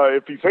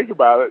if you think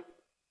about it,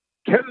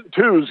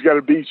 10-2's got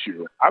to beat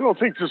you. I don't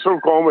think this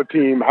Oklahoma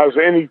team has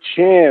any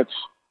chance.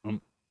 I'm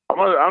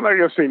not going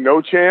to say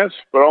no chance,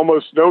 but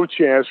almost no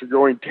chance of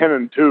going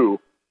 10-2.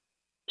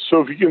 So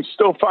if you can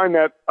still find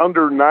that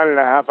under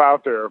 9.5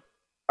 out there,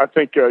 I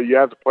think you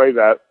have to play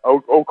that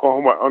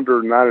Oklahoma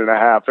under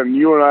 9.5. And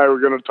you and I are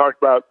going to talk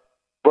about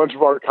a bunch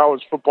of our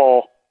college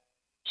football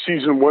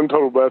season win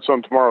total bets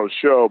on tomorrow's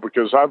show,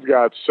 because I've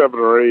got 7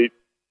 or 8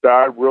 that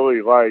I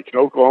really like.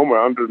 And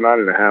Oklahoma under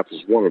 9.5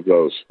 is one of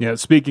those. Yeah,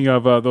 speaking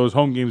of those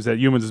home games that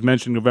Youmans has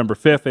mentioned, November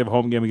 5th, they have a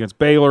home game against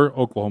Baylor,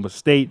 Oklahoma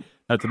State,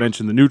 not to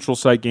mention the neutral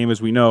site game, as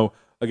we know,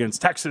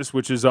 against Texas,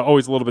 which is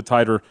always a little bit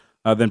tighter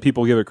than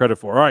people give it credit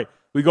for. All right,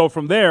 we go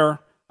from there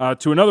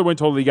to another win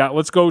total you got.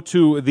 Let's go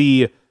to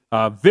the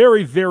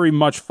very, very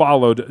much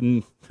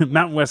followed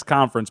Mountain West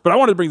Conference. But I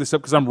wanted to bring this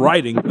up because I'm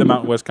writing the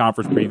Mountain West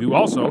Conference preview.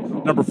 Also,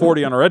 number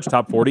 40 on our Edge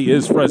Top 40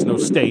 is Fresno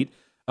State.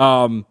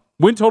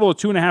 Win total of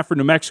 2.5 for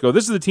New Mexico.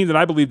 This is the team that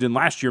I believed in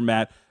last year,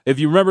 Matt. If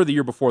you remember, the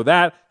year before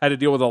that, had to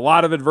deal with a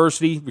lot of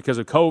adversity because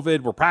of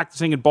COVID. We're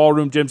practicing in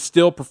ballroom gyms,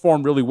 still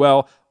performed really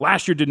well.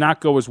 Last year did not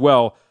go as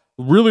well.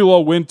 Really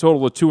low win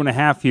total of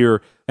 2.5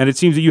 here, and it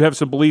seems that you have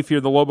some belief here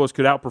the Lobos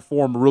could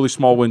outperform a really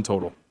small win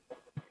total.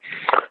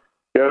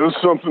 Yeah, this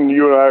is something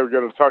you and I are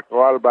going to talk a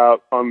lot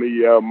about on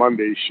the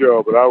Monday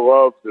show, but I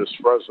love this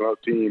Fresno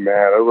team,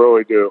 man. I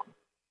really do.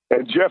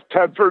 And Jeff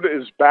Tedford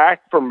is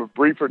back from a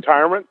brief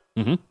retirement.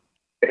 Mm-hmm.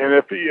 And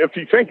if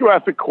you think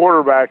about the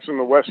quarterbacks on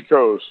the West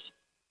Coast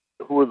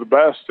who were the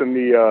best and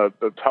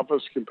the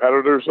toughest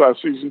competitors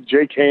last season,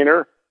 Jake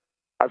Haener,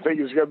 I think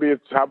is going to be at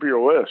the top of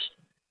your list.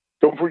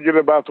 Don't forget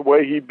about the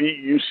way he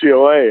beat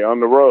UCLA on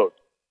the road.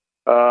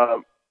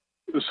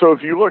 So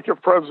if you look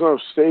at Fresno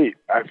State,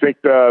 I think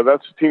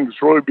that's a team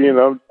that's really being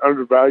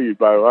undervalued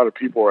by a lot of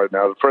people right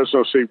now. The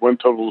Fresno State win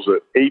total is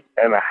at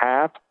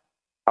 8.5.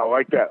 I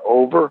like that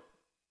over.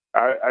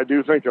 I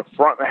do think the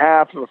front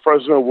half of the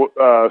Fresno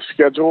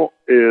schedule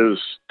is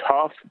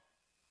tough.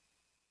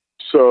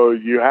 So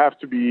you have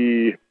to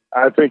be,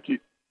 I think you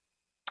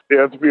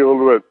have to be a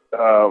little bit,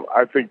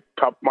 I think,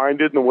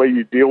 tough-minded in the way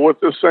you deal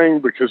with this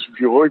thing, because if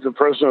you look at the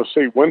Fresno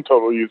State win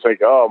total, you think,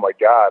 oh, my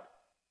God,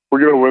 we're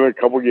going to win a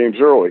couple games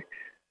early.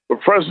 But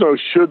Fresno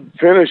should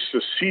finish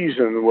the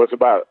season with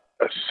about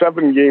a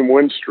 7-game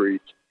win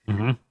streak.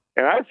 Mm-hmm.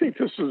 And I think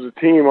this is a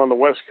team on the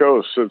West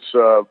Coast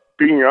that's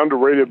being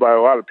underrated by a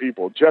lot of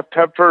people. Jeff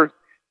Tedford,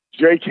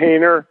 Jake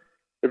Haener.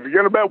 If you're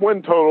going to bet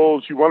win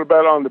totals, you want to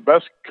bet on the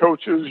best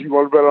coaches, you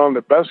want to bet on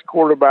the best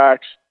quarterbacks,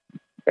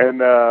 and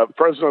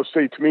Fresno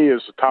State, to me,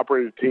 is the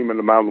top-rated team in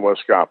the Mountain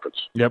West Conference.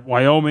 Yep,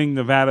 Wyoming,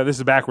 Nevada. This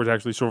is backwards,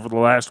 actually, so for the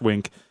last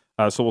wink.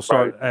 So we'll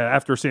start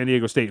after San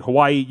Diego State.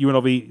 Hawaii,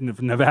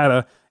 UNLV,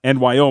 Nevada, and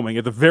Wyoming,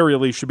 at the very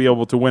least, should be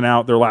able to win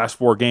out their last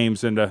 4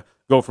 games and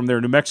go from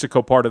there. New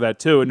Mexico part of that,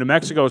 too. And New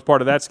Mexico is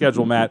part of that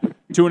schedule, Matt.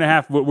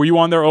 2.5. Were you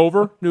on there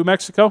over New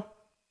Mexico?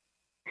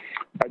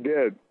 I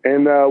did.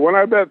 And when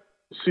I bet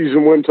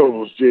season win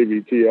totals,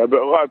 JVT,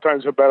 a lot of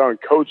times I bet on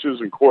coaches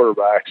and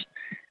quarterbacks.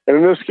 And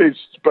in this case,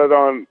 it's bet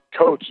on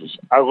coaches.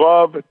 I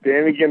love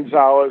Danny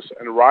Gonzalez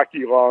and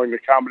Rocky Long, the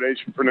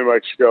combination for New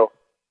Mexico.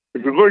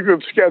 If you look at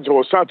the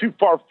schedule, it's not too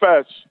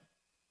far-fetched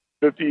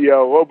that the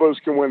Lobos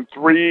can win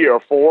 3 or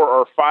 4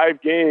 or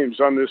 5 games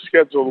on this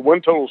schedule. The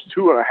win total is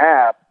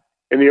 2.5,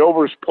 and the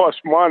over is plus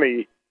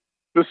money.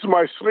 This is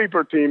my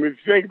sleeper team. If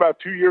you think about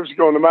 2 years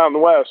ago in the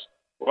Mountain West,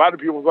 a lot of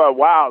people thought,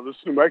 wow, this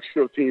New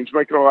Mexico team's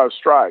making a lot of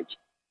strides.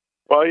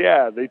 Well,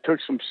 yeah, they took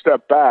some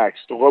step backs.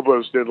 The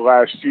Lobos did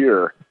last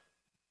year.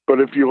 But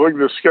if you look at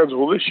the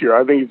schedule this year,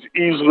 I think it's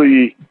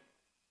easily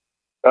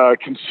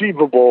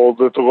conceivable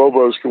that the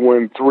Lobos can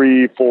win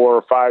 3, 4,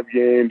 or 5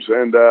 games.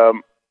 And a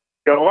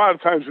lot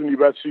of times when you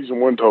bet season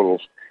win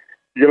totals,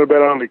 you're going to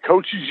bet on the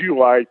coaches you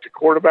like, the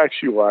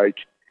quarterbacks you like.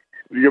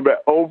 You're going to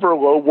bet over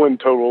low win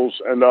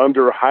totals and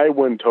under high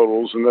win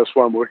totals, and that's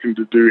what I'm looking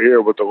to do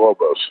here with the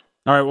Lobos.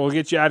 All right, well, we'll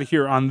get you out of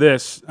here on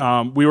this.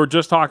 We were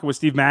just talking with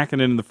Steve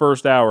Makinen in the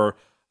first hour.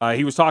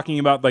 He was talking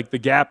about like the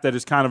gap that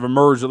has kind of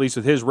emerged, at least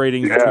with his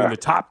ratings, between the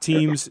top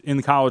teams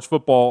in college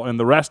football and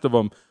the rest of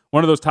them.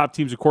 One of those top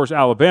teams, of course,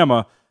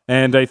 Alabama.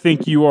 And I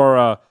think you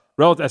are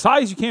relative, as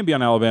high as you can be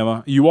on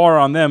Alabama. You are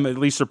on them, at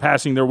least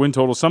surpassing their win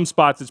total. Some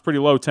spots it's pretty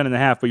low,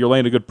 10.5, but you're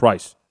laying a good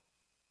price.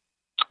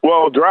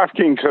 Well,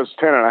 DraftKings has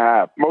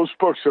 10.5. Most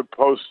books have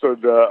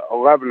posted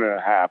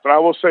 11.5. And I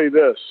will say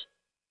this: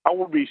 I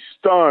will be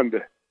stunned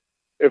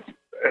if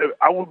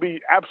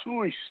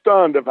absolutely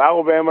stunned if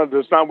Alabama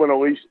does not win at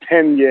least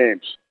 10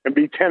 games and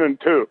be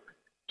 10-2.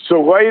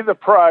 So lay the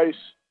price.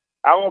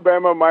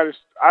 Alabama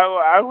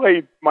I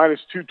laid minus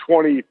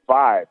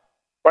 225.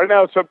 Right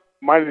now it's up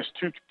minus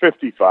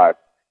 255.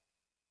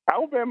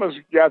 Alabama's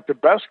got the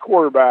best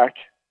quarterback,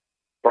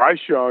 Bryce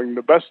Young,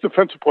 the best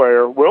defensive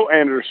player, Will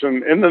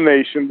Anderson, in the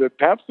nation. The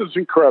depth is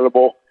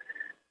incredible.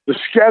 The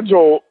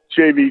schedule,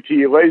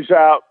 JVT, lays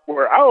out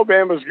where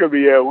Alabama's going to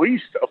be at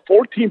least a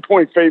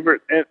 14-point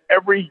favorite in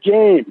every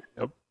game.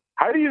 Yep.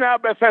 How do you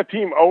not bet that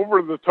team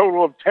over the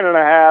total of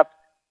 10.5?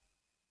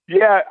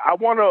 Yeah, I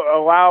want to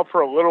allow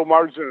for a little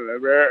margin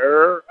of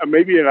error,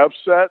 maybe an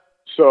upset.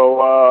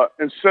 So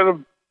instead of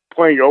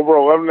playing over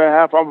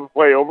 11.5, I'm going to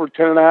play over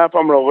 10.5.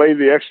 I'm going to lay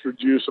the extra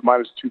juice at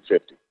minus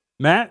 250.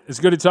 Matt, it's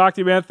good to talk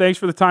to you, man. Thanks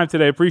for the time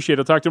today. Appreciate it.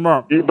 I'll talk to you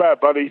tomorrow. You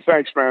bet, buddy.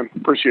 Thanks, man.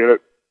 Appreciate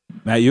it.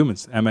 Matt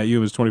Youmans, at Matt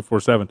Youmans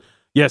 24/7.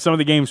 Yeah, some of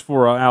the games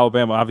for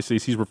Alabama, obviously,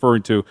 as he's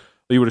referring to,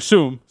 you would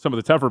assume some of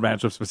the tougher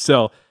matchups, but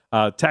still,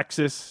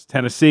 Texas,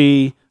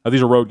 Tennessee,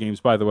 these are road games,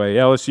 by the way,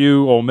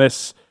 LSU, Ole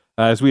Miss,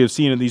 as we have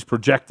seen in these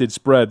projected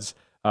spreads,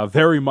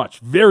 very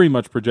much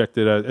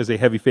projected as a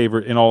heavy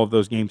favorite in all of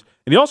those games.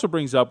 And he also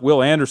brings up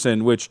Will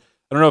Anderson, which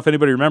I don't know if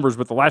anybody remembers,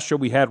 but the last show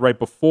we had right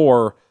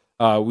before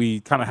we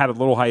kind of had a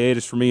little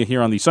hiatus for me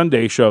here on the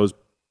Sunday shows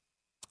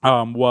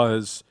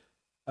was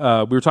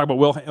we were talking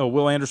about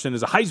Will Anderson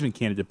as a Heisman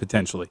candidate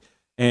potentially.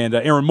 And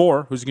Aaron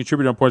Moore, who's a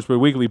contributor on Points Per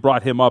Weekly,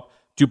 brought him up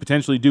to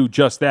potentially do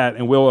just that.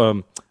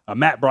 And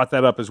Matt brought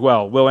that up as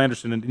well. Will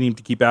Anderson needed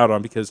to keep out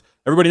on because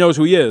everybody knows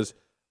who he is.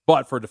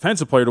 But for a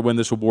defensive player to win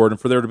this award and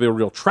for there to be a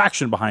real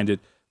traction behind it,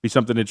 be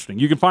something interesting.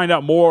 You can find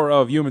out more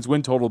of Youmans'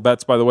 win total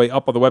bets, by the way,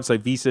 up on the website,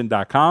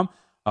 vsin.com.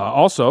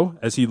 Also,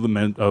 as he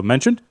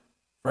mentioned,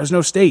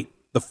 Fresno State,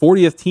 the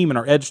 40th team in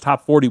our Edge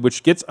Top 40,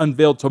 which gets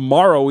unveiled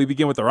tomorrow. We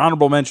begin with our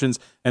honorable mentions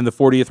and the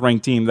 40th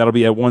ranked team. That'll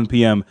be at 1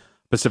 p.m.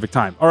 Pacific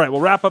time. All right, we'll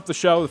wrap up the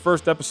show, the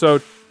first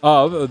episode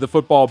of the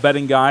Football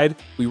Betting Guide.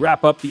 We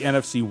wrap up the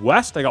NFC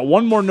West. I got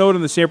one more note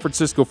on the San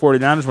Francisco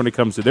 49ers when it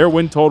comes to their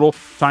win total,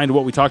 tying to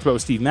what we talked about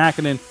with Steve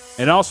Makinen,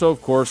 and also,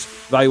 of course,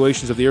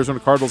 valuations of the Arizona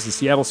Cardinals and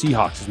Seattle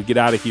Seahawks as we get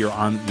out of here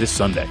on this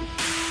Sunday.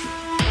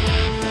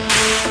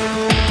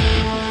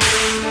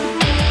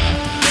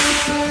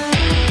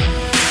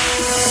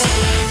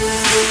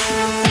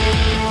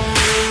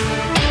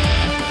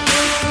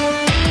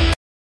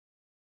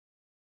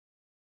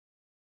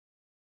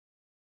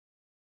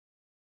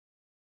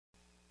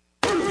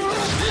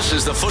 This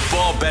is the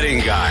Football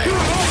Betting Guide.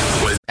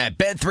 At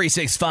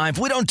Bet365,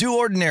 we don't do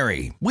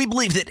ordinary. We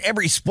believe that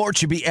every sport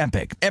should be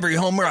epic. Every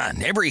home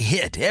run, every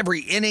hit,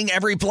 every inning,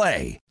 every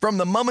play. From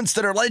the moments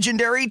that are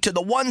legendary to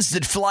the ones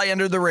that fly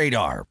under the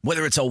radar.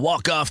 Whether it's a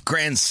walk-off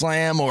grand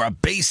slam or a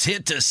base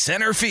hit to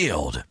center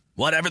field.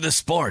 Whatever the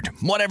sport,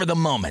 whatever the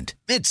moment.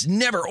 It's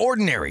never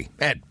ordinary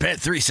at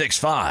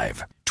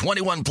Bet365.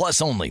 21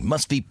 plus only.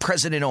 Must be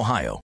present in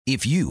Ohio.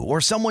 If you or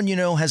someone you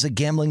know has a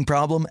gambling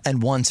problem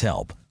and wants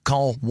help,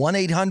 call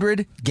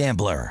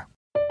 1-800-GAMBLER.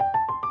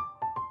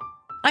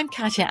 I'm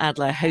Katya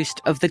Adler, host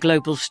of The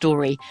Global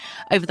Story.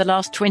 Over the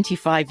last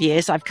 25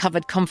 years, I've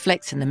covered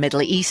conflicts in the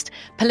Middle East,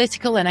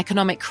 political and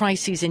economic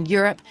crises in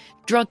Europe,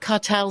 drug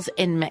cartels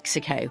in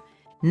Mexico.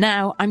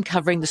 Now I'm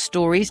covering the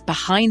stories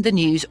behind the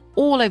news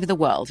all over the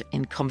world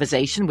in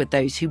conversation with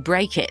those who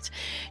break it.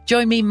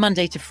 Join me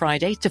Monday to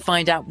Friday to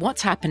find out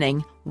what's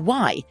happening,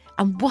 why,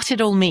 and what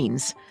it all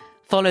means.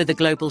 Follow The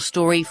Global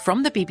Story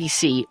from the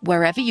BBC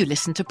wherever you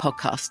listen to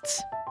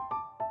podcasts.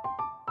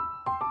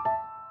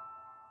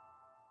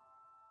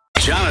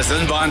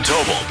 Jonathan Von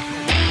Tobel.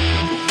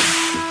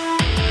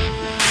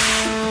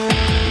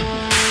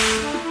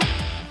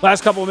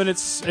 Last couple of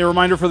minutes, a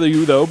reminder for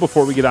you, though,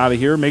 before we get out of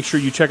here. Make sure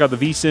you check out the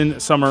VSiN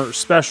Summer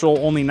Special.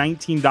 Only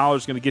 $19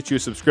 going to get you a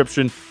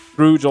subscription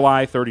through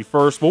July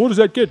 31st. Well, what does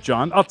that get,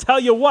 John? I'll tell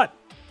you what.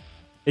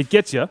 It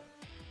gets you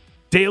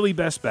daily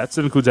best bets.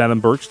 That includes Adam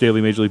Burke's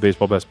daily Major League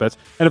Baseball best bets.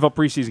 NFL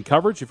preseason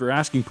coverage. If you're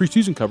asking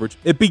preseason coverage,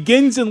 it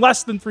begins in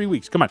less than 3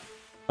 weeks. Come on.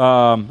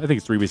 I think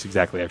it's 3 weeks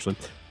exactly, actually.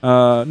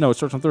 No, it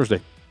starts on Thursday.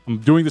 I'm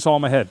doing this all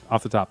in my head,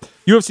 off the top.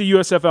 UFC,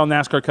 USFL,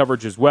 NASCAR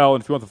coverage as well.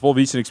 And if you want the full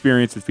VSiN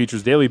experience, it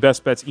features daily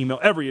best bets, email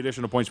every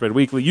edition of Points Spread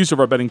Weekly, use of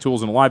our betting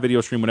tools, and a live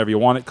video stream whenever you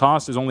want it.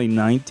 Cost is only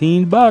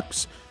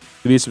 $19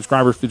 to be a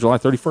subscriber through July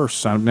 31st.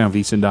 Sign up now,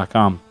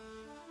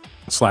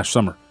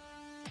 vsin.com/summer.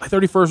 July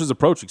 31st is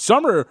approaching.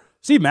 Summer,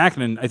 Steve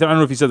Makinen, I don't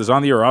know if he said this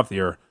on the air or off the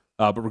air,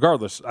 but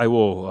regardless, I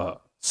will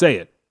say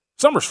it.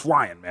 Summer's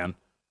flying, man.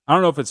 I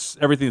don't know if it's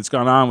everything that's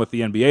gone on with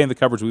the NBA and the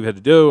coverage we've had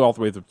to do all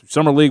the way through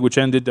Summer League, which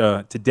ended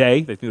today.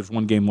 I think there's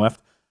one game left.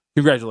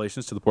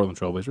 Congratulations to the Portland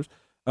Trailblazers.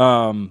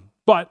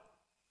 But,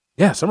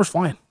 yeah, summer's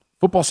flying.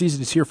 Football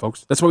season is here,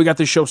 folks. That's why we got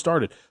this show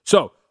started.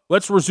 So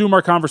let's resume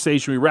our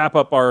conversation. We wrap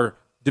up our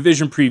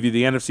division preview,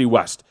 the NFC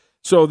West.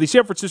 So the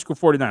San Francisco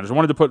 49ers, I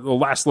wanted to put the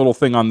last little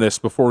thing on this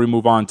before we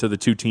move on to the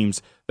two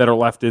teams that are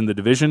left in the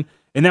division,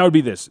 and that would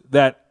be this,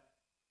 that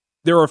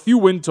there are a few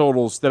win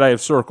totals that I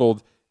have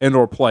circled and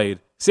or played.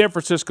 San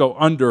Francisco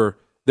under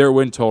their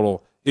win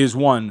total is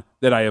one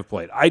that I have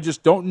played. I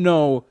just don't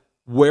know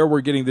where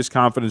we're getting this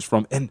confidence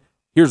from. And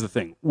here's the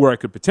thing, where I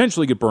could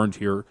potentially get burned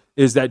here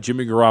is that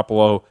Jimmy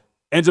Garoppolo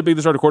ends up being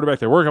the starting quarterback.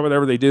 They work on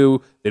whatever they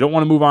do. They don't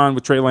want to move on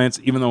with Trey Lance,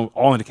 even though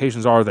all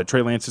indications are that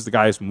Trey Lance is the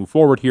guy who's move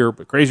forward here,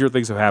 but crazier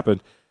things have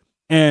happened.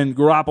 And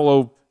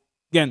Garoppolo,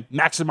 again,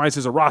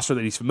 maximizes a roster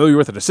that he's familiar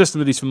with and a system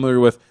that he's familiar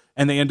with,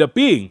 and they end up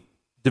being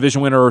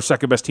division winner or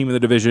second best team in the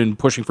division,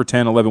 pushing for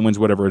 10, 11 wins,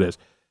 whatever it is.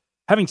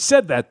 Having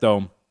said that,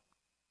 though,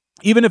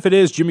 even if it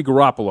is Jimmy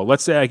Garoppolo,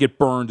 let's say I get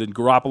burned and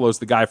Garoppolo's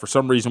the guy for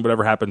some reason,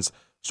 whatever happens,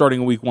 starting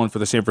in week one for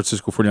the San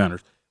Francisco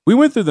 49ers. We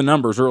went through the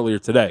numbers earlier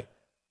today.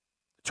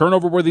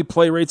 Turnover-worthy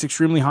play rate's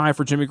extremely high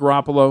for Jimmy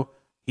Garoppolo.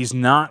 He's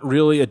not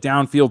really a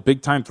downfield,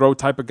 big-time throw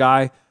type of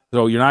guy,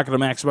 so you're not going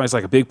to maximize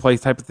like a big play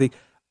type of thing.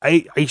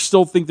 I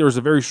still think there's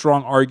a very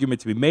strong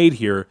argument to be made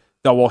here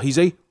that while he's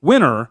a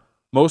winner,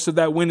 most of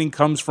that winning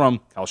comes from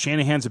Kyle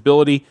Shanahan's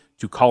ability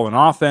to call an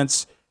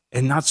offense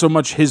and not so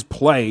much his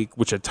play,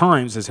 which at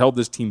times has held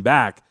this team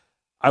back.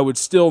 I would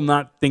still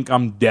not think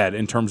I'm dead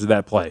in terms of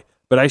that play.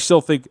 But I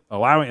still think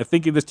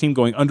thinking this team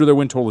going under their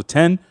win total of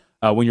 10,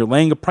 when you're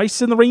laying a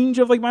price in the range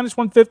of like minus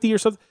 150 or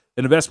something,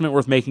 an investment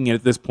worth making it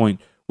at this point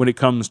when it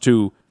comes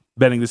to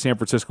betting the San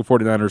Francisco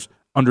 49ers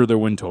under their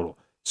win total.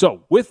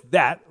 So with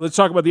that, let's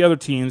talk about the other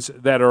teams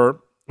that are,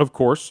 of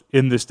course,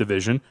 in this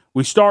division.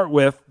 We start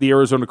with the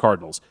Arizona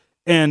Cardinals.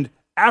 And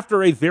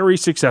after a very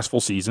successful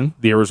season,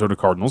 the Arizona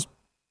Cardinals,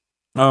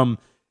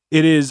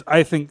 it is,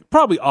 I think,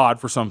 probably odd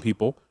for some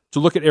people to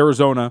look at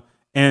Arizona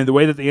and the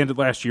way that they ended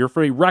last year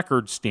from a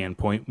record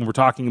standpoint, when we're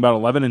talking about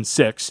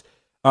 11-6,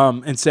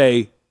 and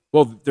say,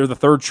 well, they're the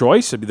third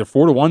choice. I mean, they're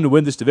 4-1 to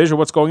win this division.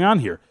 What's going on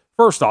here?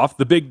 First off,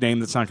 the big name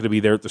that's not going to be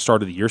there at the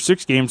start of the year,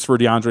 6 games for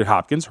DeAndre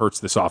Hopkins hurts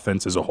this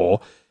offense as a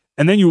whole.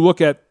 And then you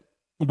look at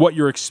what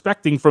you're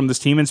expecting from this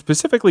team, and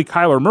specifically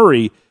Kyler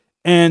Murray,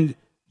 and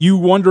you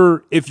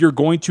wonder if you're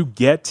going to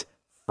get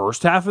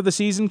first half of the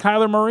season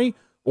Kyler Murray,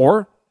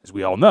 or, as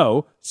we all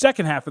know,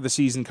 second half of the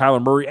season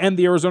Kyler Murray and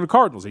the Arizona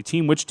Cardinals, a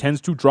team which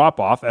tends to drop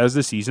off as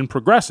the season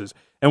progresses.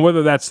 And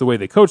whether that's the way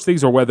they coach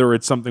things or whether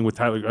it's something with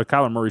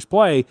Kyler Murray's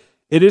play,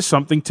 it is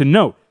something to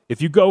note.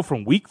 If you go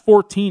from week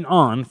 14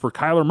 on for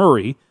Kyler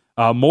Murray,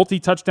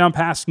 multi-touchdown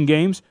passing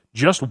games,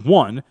 just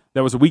one.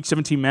 That was a week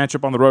 17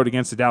 matchup on the road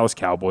against the Dallas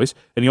Cowboys,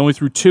 and he only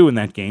threw 2 in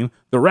that game.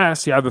 The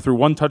rest, he either threw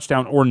 1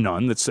 touchdown or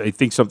none. That's, I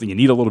think, something you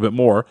need a little bit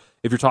more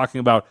if you're talking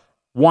about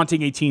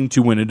wanting a team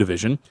to win a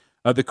division.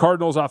 The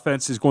Cardinals'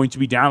 offense is going to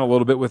be down a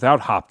little bit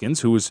without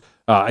Hopkins, who was,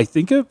 I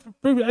think,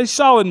 a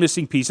solid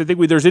missing piece. I think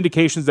there's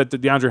indications that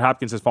DeAndre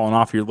Hopkins has fallen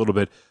off here a little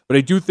bit, but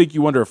I do think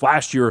you wonder if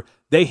last year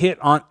they hit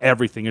on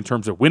everything in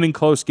terms of winning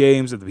close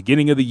games at the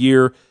beginning of the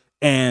year,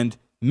 and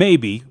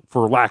maybe,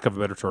 for lack of a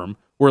better term,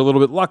 we're a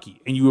little bit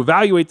lucky. And you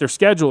evaluate their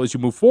schedule as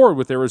you move forward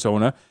with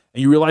Arizona,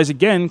 and you realize,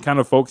 again, kind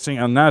of focusing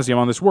on nauseam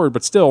on this word,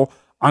 but still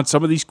on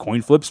some of these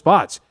coin flip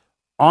spots.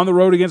 On the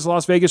road against the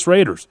Las Vegas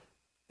Raiders,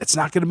 it's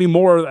not going to be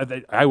more,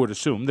 I would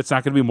assume, that's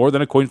not going to be more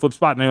than a coin flip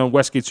spot. And I know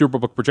Westgate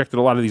Superbook projected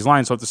a lot of these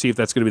lines, so I'll have to see if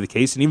that's going to be the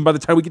case. And even by the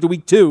time we get to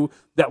week 2,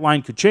 that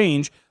line could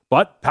change.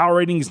 But power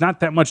rating is not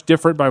that much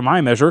different by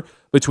my measure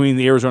between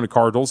the Arizona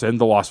Cardinals and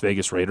the Las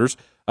Vegas Raiders.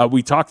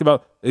 We talked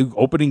about the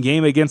opening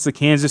game against the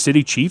Kansas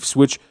City Chiefs,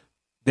 which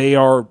they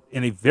are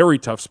in a very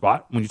tough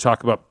spot when you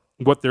talk about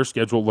what their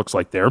schedule looks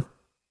like there.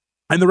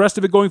 And the rest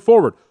of it going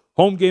forward.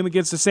 Home game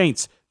against the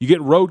Saints. You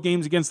get road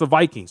games against the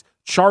Vikings.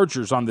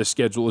 Chargers on this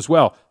schedule as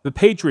well. The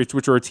Patriots,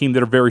 which are a team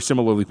that are very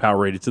similarly power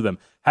rated to them.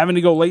 Having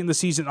to go late in the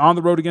season on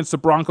the road against the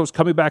Broncos,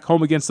 coming back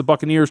home against the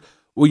Buccaneers.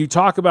 Well, you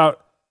talk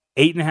about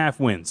 8.5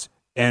 wins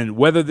and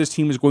whether this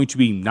team is going to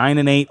be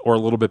 9-8 or a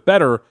little bit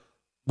better,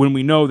 when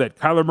we know that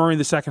Kyler Murray in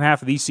the second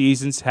half of these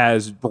seasons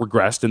has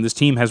regressed and this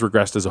team has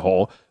regressed as a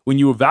whole. When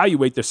you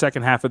evaluate the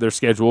second half of their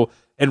schedule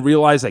and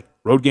realize, like,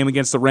 road game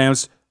against the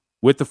Rams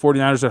with the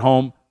 49ers at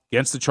home,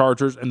 against the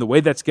Chargers, and the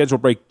way that schedule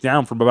breaks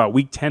down from about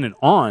week 10 and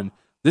on,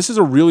 this is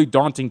a really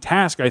daunting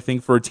task, I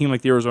think, for a team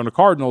like the Arizona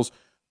Cardinals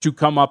to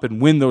come up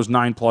and win those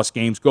 9+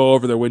 games, go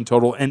over their win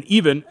total, and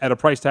even at a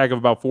price tag of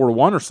about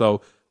 4-1 or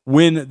so,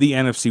 win the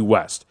NFC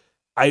West.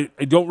 I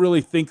don't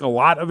really think a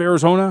lot of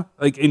Arizona,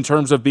 like in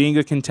terms of being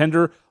a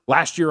contender.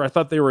 Last year, I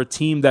thought they were a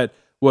team that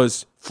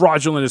was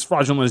fraudulent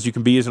as you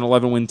can be as an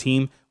 11-win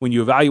team when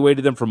you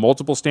evaluated them from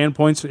multiple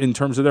standpoints in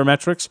terms of their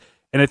metrics.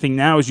 And I think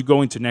now as you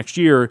go into next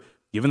year,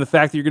 given the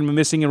fact that you're going to be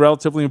missing a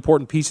relatively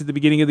important piece at the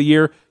beginning of the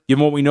year,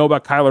 given what we know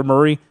about Kyler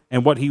Murray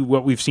and what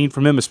we've seen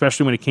from him,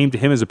 especially when it came to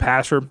him as a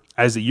passer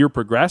as the year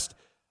progressed,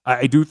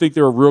 I do think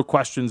there are real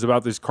questions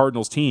about this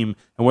Cardinals team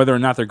and whether or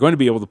not they're going to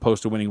be able to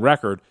post a winning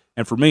record.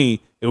 And for me,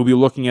 it will be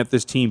looking at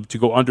this team to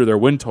go under their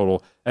win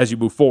total as you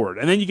move forward.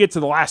 And then you get to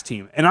the last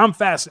team, and I'm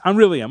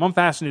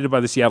fascinated by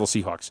the Seattle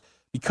Seahawks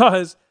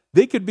because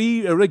they could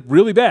be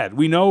really bad.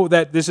 We know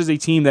that this is a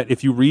team that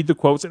if you read the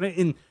quotes, and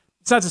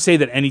it's not to say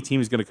that any team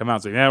is going to come out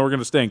and say, yeah, we're going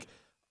to stink.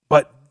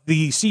 But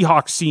the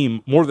Seahawks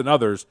seem, more than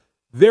others,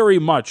 very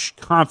much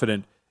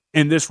confident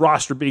in this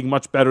roster being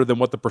much better than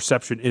what the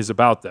perception is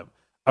about them.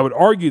 I would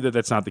argue that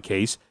that's not the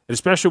case, and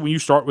especially when you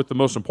start with the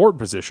most important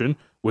position,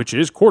 which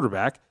is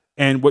quarterback,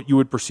 and what you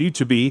would perceive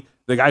to be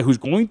the guy who's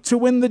going to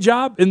win the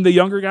job in the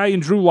younger guy in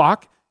Drew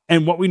Lock.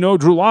 And what we know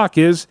Drew Lock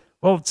is,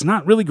 well, it's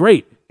not really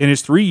great. In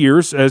his 3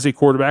 years as a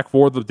quarterback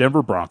for the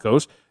Denver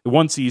Broncos,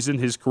 one season,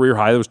 his career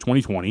high, that was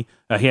 2020,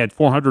 he had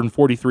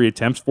 443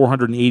 attempts,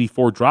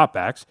 484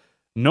 dropbacks,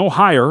 no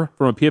higher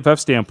from a PFF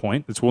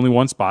standpoint. It's only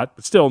one spot,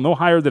 but still no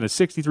higher than a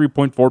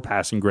 63.4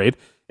 passing grade.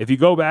 If you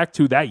go back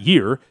to that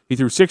year, he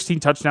threw 16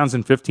 touchdowns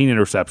and 15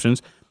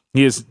 interceptions.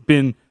 He has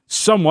been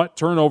somewhat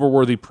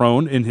turnover-worthy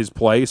prone in his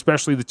play,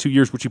 especially the 2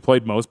 years which he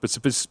played most, but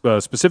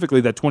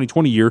specifically that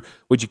 2020 year,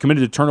 which he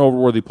committed to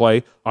turnover-worthy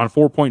play on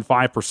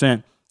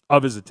 4.5%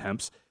 of his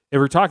attempts. If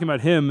we're talking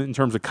about him in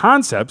terms of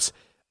concepts,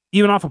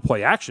 even off of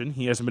play action,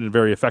 he hasn't been a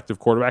very effective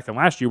quarterback, and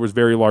last year was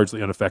very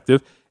largely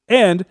ineffective.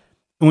 And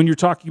when you're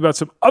talking about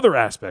some other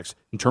aspects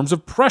in terms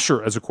of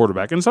pressure as a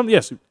quarterback, and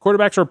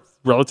quarterbacks are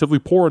relatively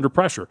poor under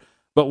pressure,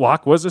 but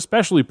Locke was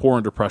especially poor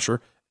under pressure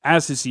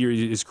as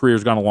his career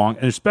has gone along,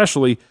 and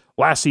especially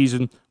last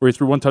season where he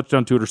threw 1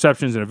 touchdown, 2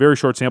 interceptions in a very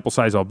short sample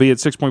size, albeit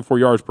 6.4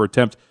 yards per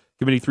attempt,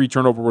 committing 3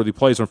 turnover-worthy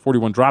plays on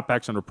 41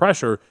 dropbacks under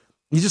pressure.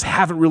 You just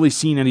haven't really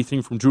seen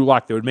anything from Drew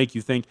Lock that would make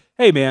you think,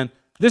 hey, man,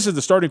 this is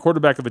the starting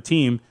quarterback of a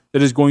team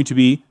that is going to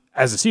be,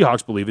 as the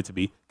Seahawks believe it to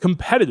be,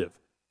 competitive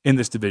in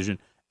this division.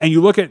 And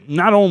you look at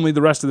not only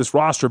the rest of this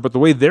roster, but the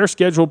way their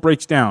schedule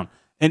breaks down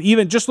And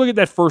even just look at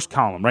that first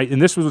column, right?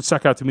 And this was what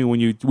stuck out to me when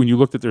you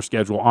looked at their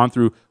schedule on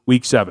through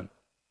week 7.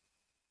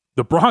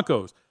 The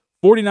Broncos,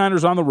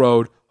 49ers on the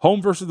road,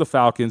 home versus the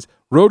Falcons,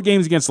 road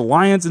games against the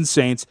Lions and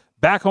Saints,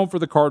 back home for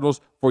the Cardinals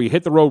before you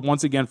hit the road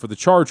once again for the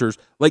Chargers.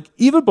 Like,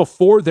 even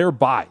before their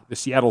bye, the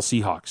Seattle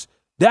Seahawks,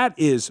 that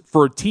is,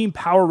 for a team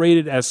power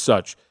rated as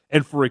such,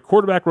 and for a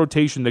quarterback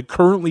rotation that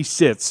currently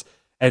sits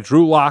at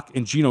Drew Lock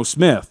and Geno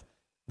Smith,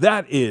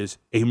 that is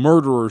a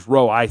murderer's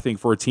row, I think,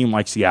 for a team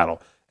like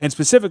Seattle. And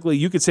specifically,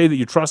 you could say that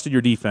you trusted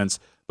your defense,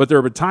 but there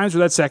have been times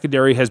where that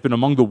secondary has been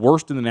among the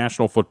worst in the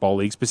National Football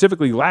League.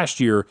 Specifically,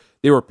 last year,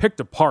 they were picked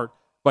apart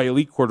by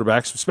elite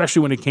quarterbacks,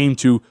 especially when it came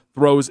to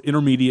throws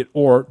intermediate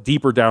or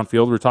deeper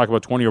downfield. We're talking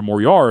about 20 or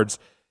more yards,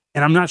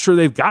 and I'm not sure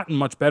they've gotten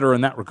much better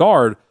in that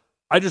regard.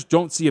 I just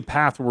don't see a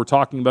path where we're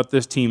talking about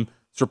this team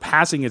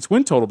surpassing its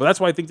win total, but that's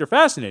why I think they're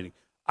fascinating.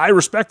 I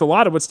respect a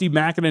lot of what Steve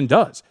Makinen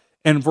does,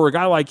 and for a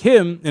guy like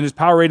him and his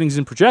power ratings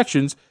and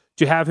projections,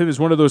 to have him as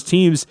one of those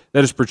teams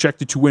that is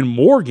projected to win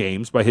more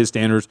games by his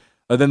standards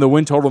than the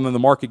win total than the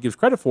market gives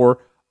credit for,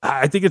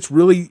 I think it's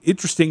really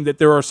interesting that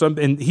there are some,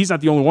 and he's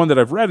not the only one that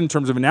I've read in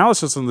terms of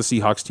analysis on the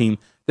Seahawks team,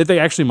 that they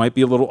actually might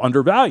be a little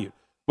undervalued.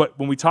 But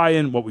when we tie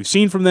in what we've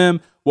seen from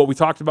them, what we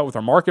talked about with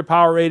our market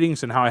power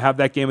ratings, and how I have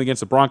that game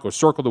against the Broncos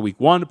circled to week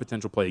 1, a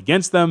potential play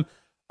against them,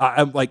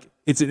 I'm like,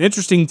 it's an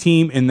interesting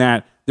team in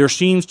that there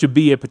seems to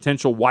be a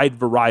potential wide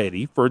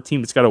variety for a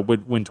team that's got a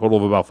win total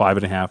of about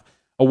 5.5,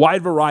 a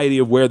wide variety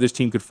of where this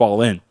team could fall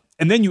in.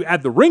 And then you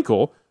add the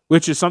wrinkle,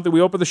 which is something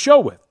we open the show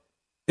with.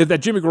 If that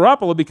Jimmy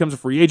Garoppolo becomes a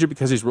free agent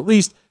because he's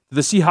released,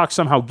 the Seahawks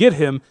somehow get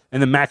him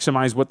and then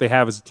maximize what they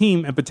have as a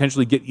team and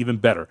potentially get even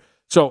better.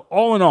 So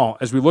all in all,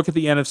 as we look at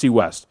the NFC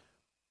West,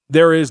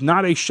 there is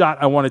not a shot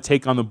I want to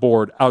take on the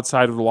board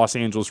outside of the Los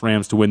Angeles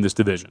Rams to win this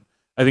division.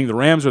 I think the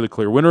Rams are the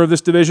clear winner of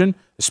this division,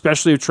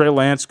 especially if Trey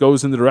Lance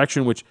goes in the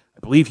direction which I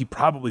believe he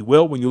probably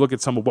will when you look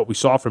at some of what we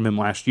saw from him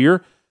last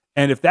year.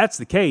 And if that's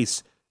the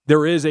case,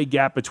 there is a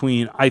gap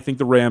between, I think,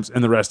 the Rams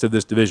and the rest of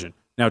this division.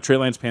 Now, Trey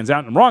Lance pans out,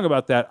 and I'm wrong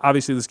about that.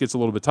 Obviously, this gets a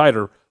little bit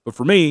tighter. But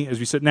for me, as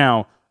we sit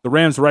now, the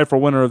Rams are the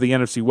rightful winner of the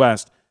NFC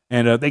West,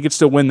 and they could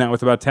still win that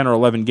with about 10 or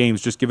 11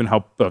 games, just given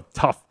how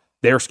tough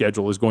their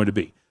schedule is going to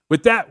be.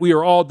 With that, we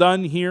are all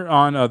done here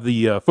on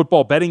the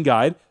football betting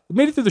guide. We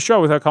made it through the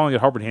show without calling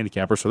it Harvard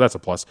Handicapper, so that's a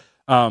plus.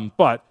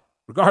 But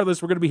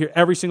regardless, we're going to be here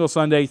every single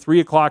Sunday. 3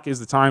 o'clock is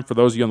the time for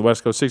those of you on the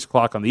West Coast, 6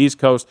 o'clock on the East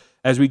Coast,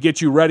 as we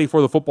get you ready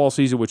for the football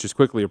season, which is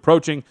quickly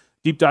approaching.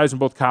 Deep dives in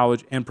both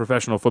college and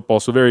professional football.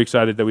 So very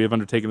excited that we have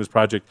undertaken this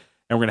project,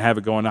 and we're going to have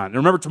it going on. And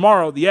remember,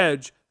 tomorrow, The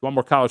Edge, one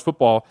more college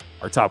football,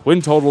 our top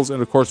win totals,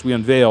 and of course, we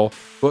unveil,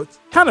 well, it's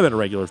kind of been a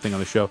regular thing on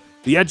the show,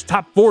 The Edge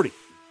Top 40,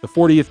 the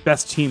 40th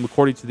best team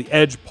according to the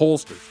Edge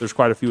pollsters. There's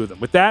quite a few of them.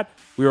 With that,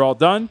 we are all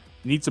done.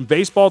 You need some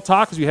baseball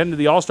talk as we head into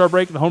the All-Star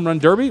break and the Home Run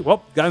Derby?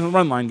 Well, guys on the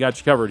Run Line got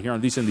you covered here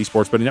on VSiN, the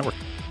Sports Betting Network.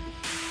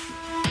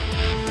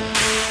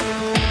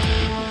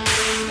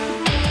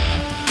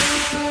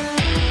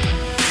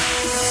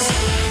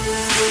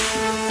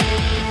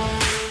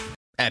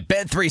 At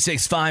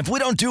Bet365, we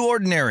don't do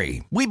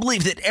ordinary. We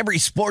believe that every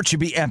sport should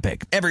be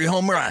epic. Every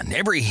home run,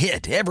 every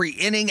hit, every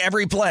inning,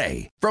 every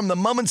play. From the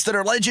moments that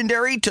are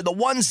legendary to the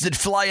ones that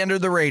fly under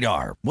the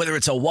radar. Whether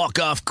it's a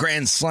walk-off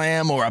grand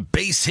slam or a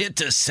base hit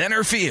to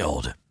center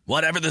field.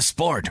 Whatever the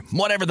sport,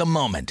 whatever the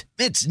moment.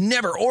 It's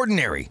never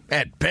ordinary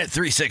at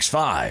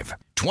Bet365.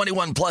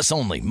 21 plus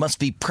only. Must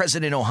be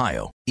present in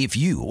Ohio. If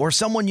you or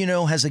someone you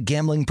know has a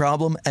gambling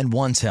problem and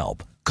wants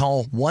help,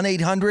 call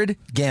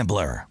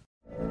 1-800-GAMBLER.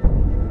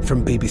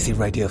 From BBC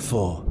Radio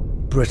 4,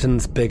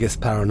 Britain's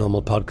biggest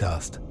paranormal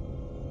podcast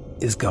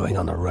is going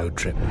on a road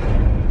trip.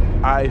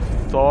 I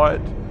thought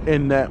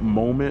in that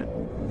moment,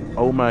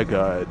 oh my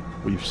God,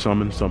 we've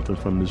summoned something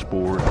from this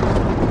board.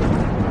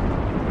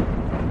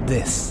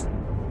 This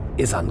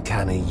is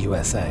Uncanny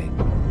USA.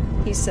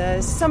 He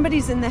says,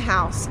 somebody's in the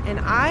house, and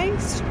I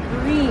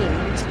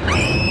screamed.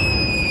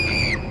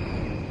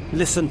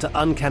 Listen to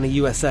Uncanny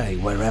USA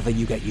wherever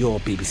you get your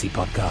BBC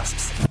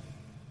podcasts,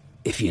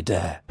 if you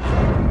dare.